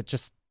that. It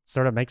just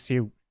sort of makes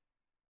you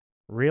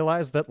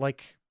realize that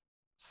like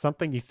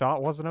something you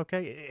thought wasn't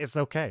okay is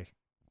okay.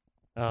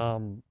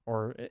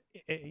 Or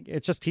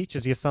it just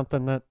teaches you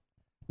something that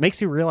makes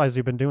you realize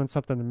you've been doing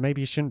something that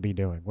maybe you shouldn't be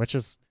doing, which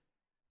is,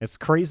 it's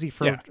crazy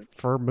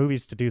for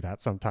movies to do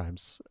that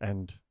sometimes,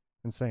 and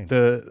insane.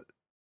 The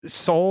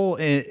Soul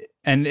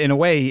and in a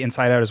way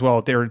Inside Out as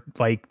well, they're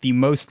like the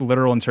most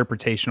literal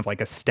interpretation of like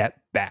a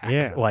step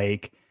back,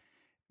 like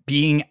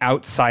being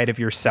outside of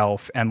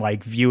yourself and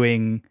like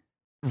viewing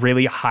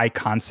really high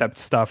concept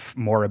stuff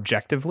more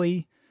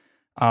objectively.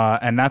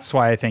 And that's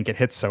why I think it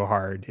hits so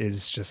hard,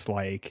 is just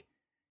like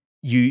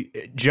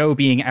Joe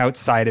being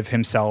outside of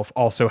himself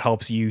also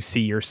helps you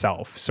see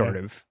yourself sort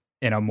of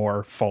in a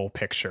more full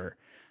picture.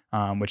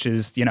 Which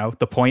is,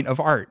 the point of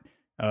art,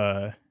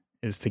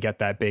 is to get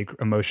that big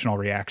emotional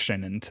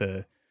reaction and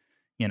to,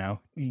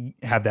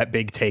 have that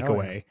big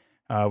takeaway.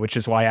 Which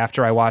is why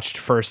after I watched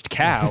First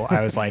Cow,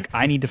 I was like,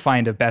 I need to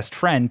find a best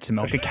friend to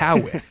milk a cow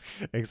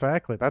with.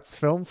 Exactly. That's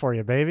film for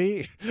you,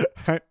 baby.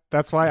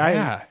 That's why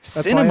I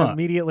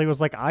immediately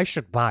was like, I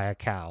should buy a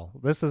cow.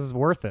 This is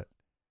worth it.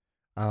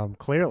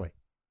 Clearly.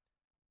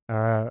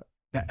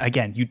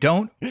 Again, you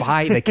don't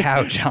buy the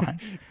cow, John.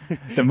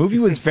 The movie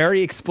was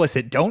very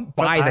explicit. Don't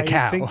buy the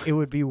cow. I think it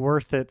would be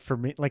worth it for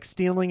me. Like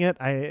stealing it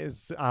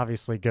is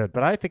obviously good,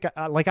 but I think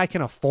I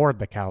can afford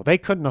the cow. They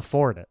couldn't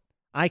afford it.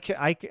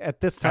 I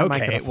at this time.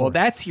 Okay, well,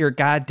 that's your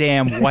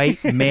goddamn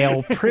white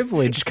male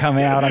privilege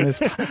coming out on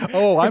this.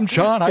 Oh, I'm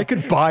John. I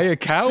could buy a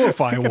cow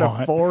if I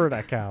want. Afford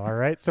a cow. All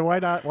right. So why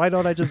not? Why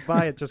don't I just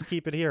buy it? Just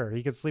keep it here.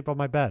 He can sleep on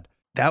my bed.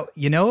 What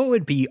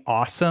would be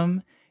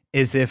awesome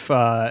is if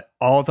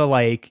all the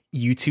like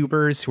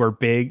YouTubers who are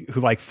big,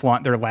 who like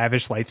flaunt their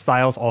lavish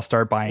lifestyles, all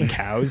start buying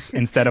cows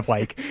instead of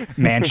like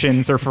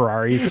mansions or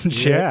Ferraris and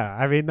shit. Yeah,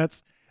 I mean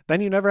then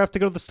you never have to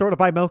go to the store to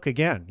buy milk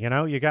again.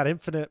 You got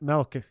infinite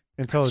milk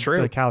until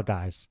the cow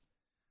dies.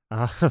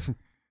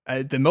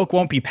 The milk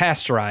won't be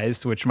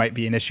pasteurized, which might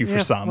be an issue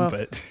for some,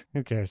 but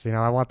who cares?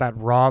 I want that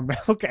raw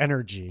milk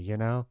energy.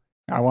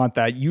 I want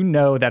that.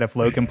 That if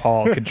Logan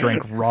Paul could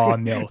drink raw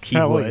milk, he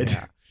would.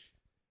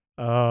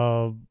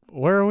 Yeah.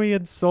 Where are we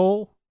in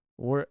Soul?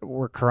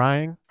 We're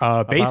crying.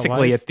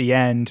 Basically, at the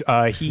end,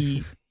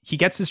 he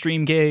gets his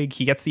dream gig,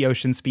 he gets the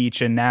ocean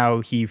speech, and now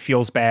he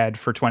feels bad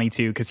for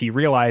 22 because he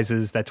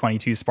realizes that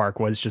 22 Spark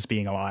was just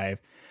being alive,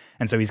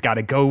 and so he's got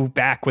to go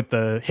back with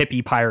the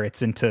hippie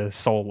pirates into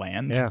Soul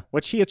Land. Yeah,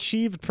 which he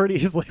achieved pretty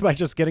easily by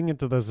just getting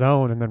into the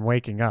zone and then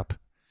waking up.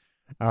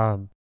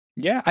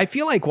 Yeah, I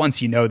feel like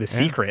once you know the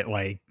secret,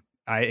 like.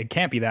 It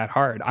can't be that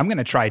hard. I'm going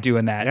to try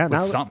doing that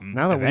with something.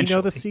 Now that we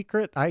know the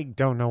secret, I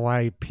don't know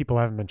why people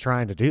haven't been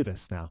trying to do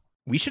this now.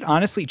 We should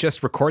honestly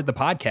just record the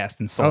podcast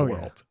in Soul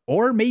World.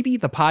 Or maybe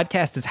the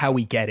podcast is how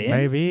we get in.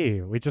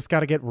 Maybe. We just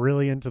got to get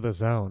really into the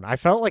zone. I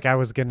felt like I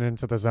was getting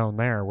into the zone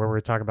there where we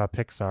were talking about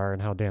Pixar and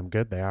how damn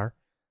good they are.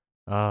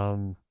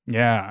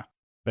 Yeah.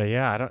 But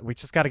yeah, we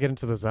just got to get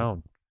into the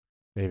zone.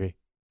 Maybe.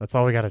 That's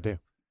all we got to do.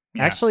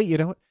 Yeah. Actually, you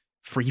know what?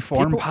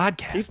 Freeform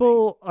podcast.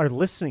 People are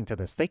listening to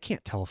this. They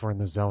can't tell if we're in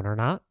the zone or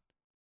not.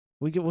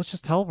 We'll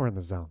just tell them we're in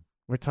the zone.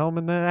 We tell them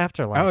in the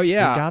afterlife. Oh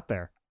yeah, we got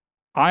there.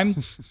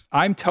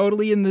 I'm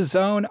totally in the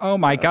zone. Oh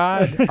my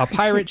god, a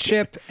pirate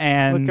ship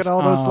and look at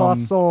all those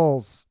lost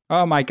souls.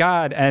 Oh my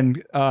god,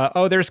 and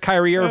there's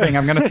Kyrie Irving.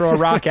 I'm gonna throw a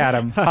rock at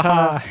him.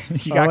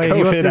 He got COVID.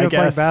 He wasn't I even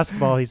guess. Playing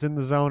basketball. He's in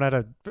the zone at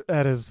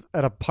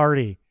a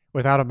party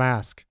without a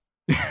mask.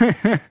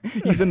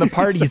 He's in the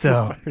party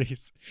zone.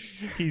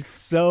 He's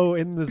so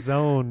in the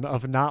zone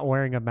of not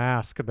wearing a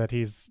mask that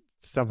he's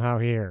somehow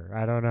here.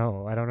 I don't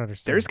know. I don't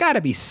understand. There's got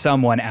to be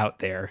someone out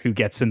there who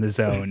gets in the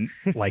zone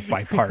like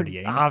by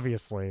partying.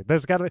 Obviously,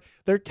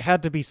 there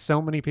had to be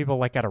so many people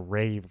like at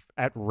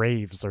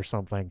raves or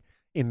something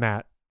in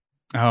that.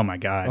 Oh my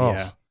god,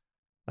 yeah.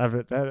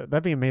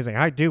 That'd be amazing.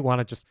 I do want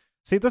to just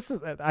see. This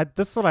is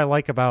what I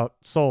like about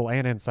Soul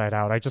and Inside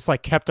Out. I just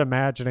like kept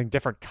imagining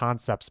different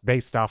concepts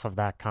based off of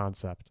that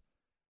concept.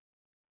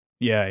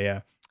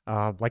 Yeah.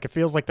 Like it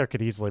feels like there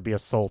could easily be a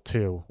Soul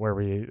 2 where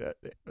we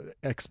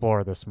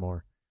explore this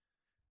more.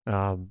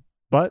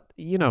 But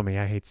you know me,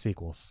 I hate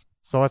sequels,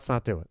 so let's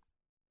not do it.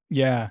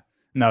 Yeah.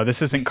 No,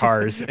 this isn't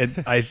Cars.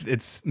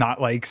 It's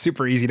not like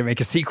super easy to make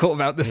a sequel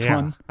about this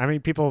one. I mean,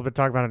 people have been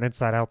talking about an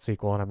Inside Out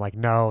sequel, and I'm like,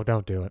 no,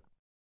 don't do it.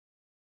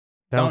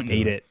 Don't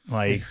need it.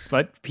 Like,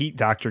 let Pete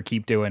Docter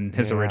keep doing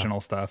his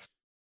original stuff.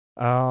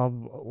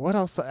 What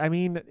else? I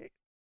mean,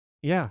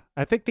 yeah,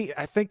 I think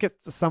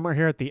it's somewhere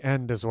here at the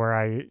end is where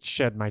I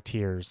shed my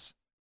tears.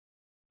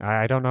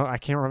 I don't know. I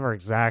can't remember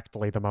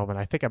exactly the moment.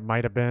 I think it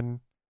might have been.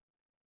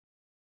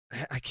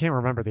 I can't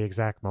remember the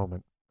exact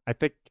moment. I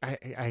think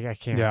I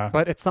can't. Yeah.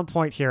 But at some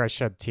point here, I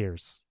shed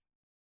tears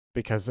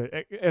because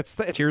it's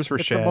tears were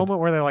shed. The moment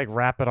where they like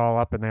wrap it all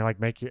up and they like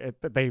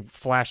they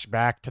flash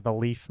back to the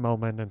leaf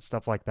moment and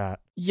stuff like that.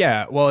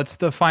 Yeah. Well, it's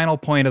the final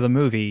point of the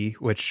movie,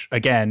 which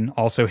again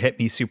also hit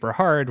me super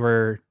hard,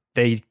 where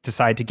they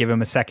decide to give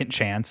him a second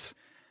chance,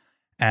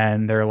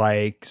 and they're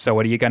like, "So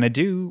what are you gonna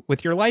do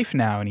with your life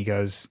now?" And he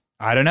goes,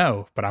 I don't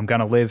know, but I'm going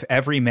to live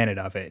every minute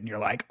of it. And you're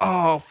like,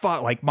 oh,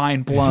 fuck, like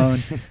mind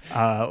blown.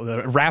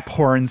 The rap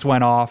horns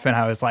went off and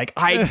I was like,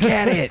 I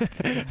get it.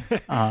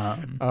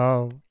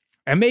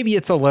 And maybe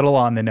it's a little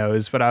on the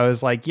nose, but I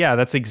was like, yeah,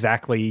 that's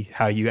exactly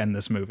how you end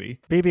this movie.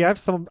 Baby, I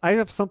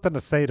have something to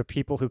say to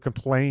people who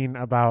complain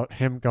about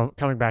him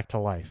coming back to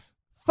life.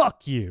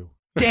 Fuck you.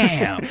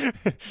 Damn.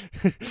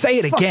 Say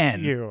it again.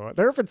 Fuck you.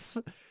 There have been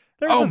so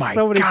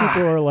many people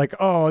who are like,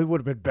 oh, it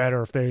would have been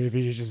better if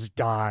he just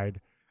died.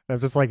 I'm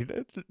just like,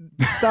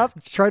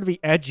 stop trying to be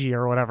edgy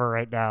or whatever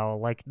right now.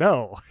 Like,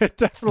 no, it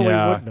definitely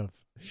wouldn't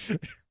have.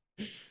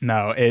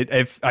 No,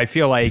 I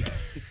feel like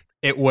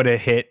it would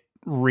have hit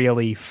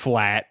really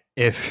flat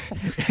if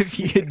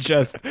he had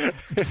just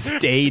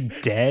stayed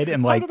dead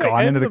and like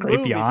gone into the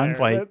great beyond.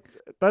 There? Like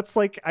that's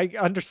like, I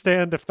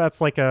understand if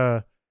that's like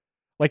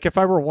if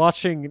I were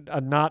watching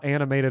a not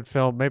animated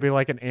film, maybe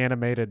like an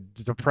animated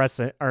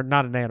depressing, or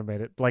not an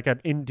animated, like an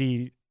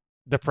indie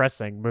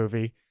depressing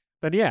movie.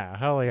 Then yeah,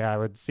 hell yeah, I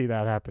would see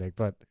that happening.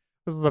 But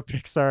this is a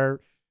Pixar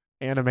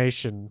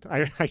animation.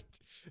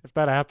 If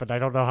that happened, I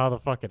don't know how the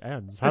fuck it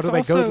ends. How do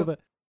they go to the?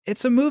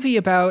 It's a movie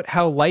about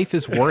how life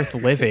is worth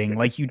living.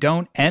 Like you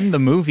don't end the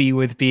movie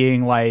with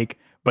being like,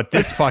 but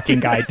this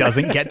fucking guy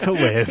doesn't get to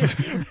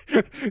live.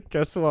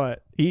 Guess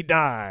what? He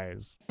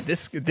dies.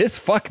 This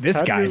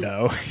guy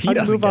though. He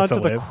doesn't move on get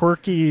to live. The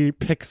quirky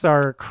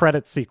Pixar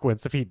credit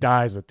sequence if he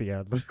dies at the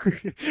end.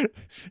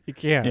 You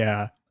can't.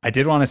 Yeah, I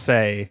did want to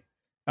say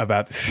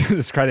about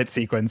this credit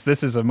sequence.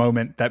 This is a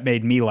moment that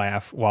made me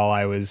laugh while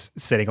I was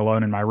sitting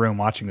alone in my room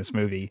watching this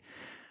movie.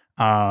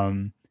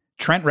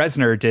 Trent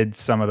Reznor did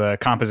some of the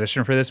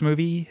composition for this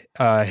movie.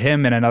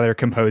 Him and another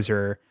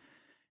composer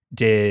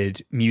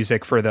did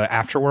music for the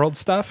Afterworld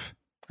stuff,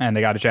 and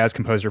they got a jazz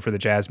composer for the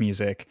jazz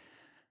music.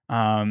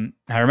 I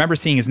remember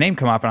seeing his name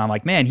come up, and I'm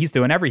like, man, he's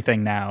doing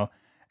everything now.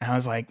 And I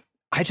was like,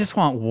 I just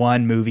want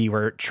one movie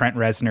where Trent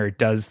Reznor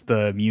does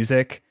the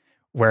music,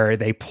 where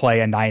they play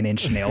a Nine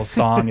Inch Nails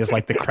song as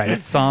like the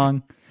credits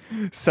song.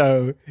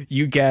 So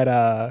you get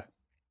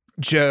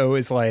Joe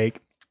is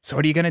like, so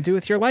what are you going to do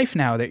with your life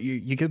now that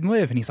you can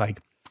live? And he's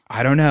like,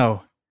 I don't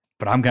know,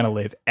 but I'm going to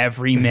live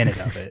every minute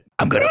of it.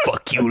 I'm going to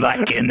fuck you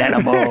like an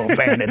animal.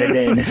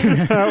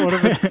 That would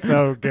have been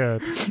so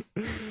good.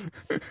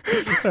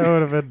 That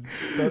would have been,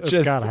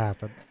 it's got to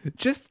happen.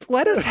 Just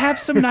let us have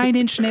some Nine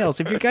Inch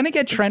Nails. If you're going to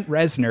get Trent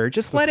Reznor,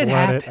 just let it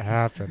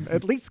happen.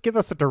 At least give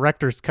us a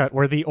director's cut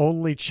where the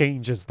only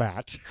change is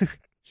that.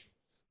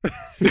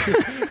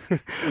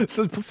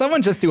 So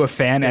someone just do a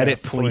fan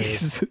edit,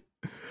 please.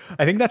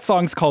 I think that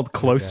song's called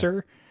Closer.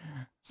 Okay.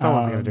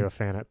 Someone's going to do a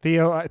fan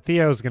edit.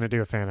 Theo's going to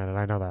do a fan edit.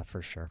 I know that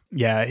for sure.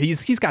 Yeah,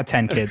 he's got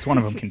 10 kids. One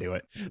of them can do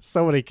it.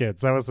 So many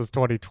kids. That was his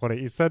 2020.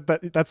 He said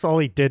that's all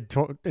he did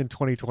in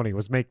 2020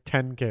 was make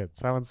 10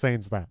 kids. How insane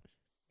is that?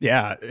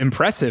 Yeah,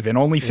 impressive in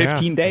only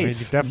 15 days. I mean,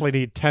 you definitely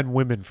need 10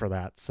 women for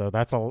that. So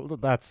that's a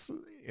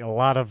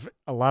lot of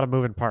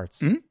moving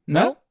parts.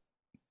 No,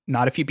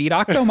 not if you beat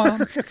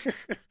Octomom.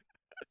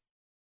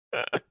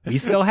 We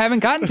still haven't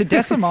gotten to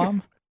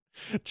Decimom.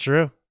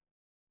 True.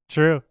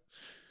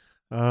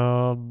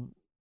 All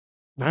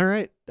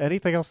right.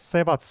 Anything else to say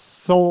about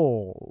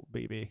Soul,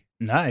 baby?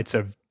 No, it's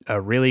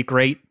a really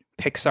great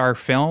Pixar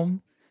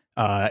film.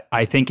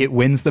 I think it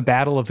wins the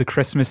battle of the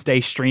Christmas Day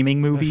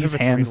streaming movies,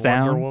 hands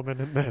down. Wonder Woman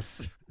and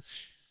this.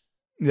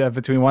 Yeah,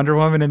 between Wonder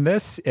Woman and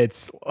this,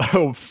 it's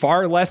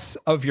far less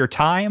of your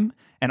time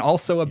and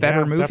also a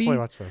better movie. Definitely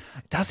watch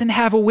this. Doesn't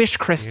have a wish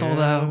crystal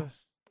though.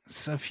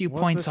 It's a few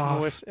points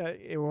off.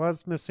 It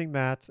was missing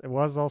that. It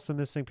was also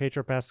missing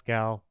Pedro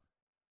Pascal.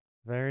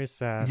 Very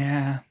sad.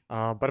 Yeah.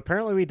 But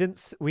apparently we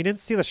didn't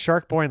see the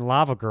Shark Boy and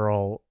Lava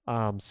Girl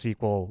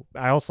sequel.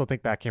 I also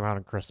think that came out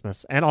on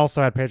Christmas and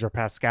also had Pedro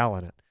Pascal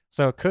in it.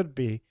 So it could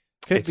be.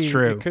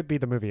 True. It could be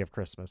the movie of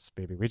Christmas,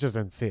 maybe. We just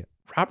didn't see it.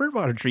 Robert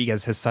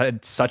Rodriguez has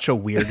had such a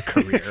weird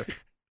career.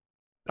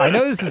 I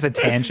know this is a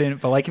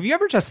tangent, but like, have you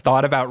ever just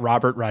thought about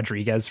Robert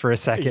Rodriguez for a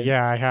second?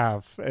 Yeah, I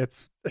have.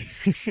 It's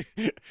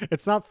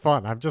it's not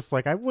fun. I'm just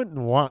like, I wouldn't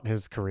want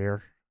his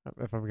career,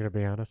 if I'm going to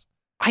be honest.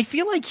 I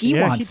feel like he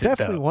wants it. He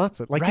definitely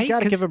wants it. Like, right? You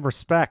got to give him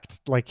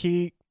respect. Like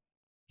he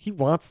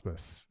wants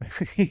this.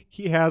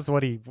 He has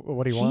what he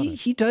wanted.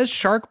 He does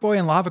Shark Boy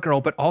and Lava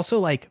Girl, but also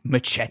like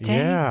Machete.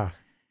 Yeah.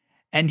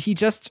 And he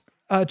just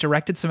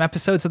directed some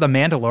episodes of The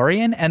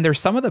Mandalorian, and they're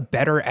some of the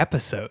better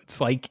episodes.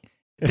 Like,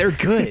 they're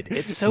good.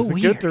 It's so he's weird.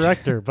 He's a good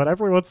director, but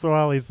every once in a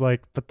while he's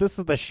like, but this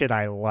is the shit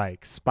I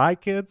like. Spy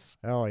Kids?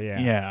 Hell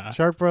yeah. Yeah.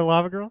 Shark Boy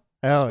Lava Girl?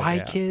 Hell Spy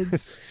yeah.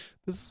 Kids.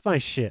 This is my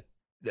shit.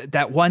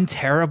 That one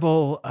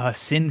terrible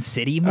Sin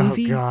City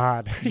movie? Oh,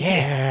 God.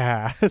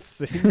 Yeah.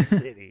 Sin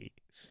City.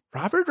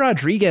 Robert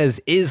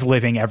Rodriguez is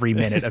living every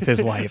minute of his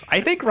life.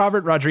 I think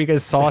Robert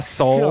Rodriguez saw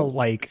Soul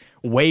like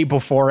way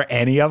before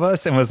any of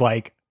us and was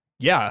like,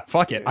 yeah,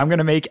 fuck it. I'm going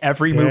to make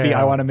every movie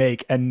I want to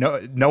make and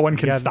no one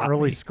can stop an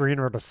early me.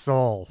 screener to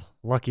Soul.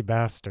 Lucky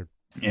bastard.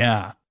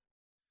 Yeah.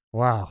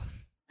 Wow.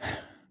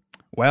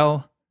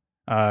 Well,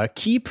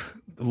 keep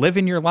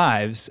living your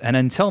lives, and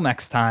until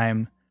next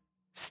time,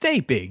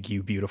 stay big,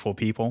 you beautiful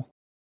people.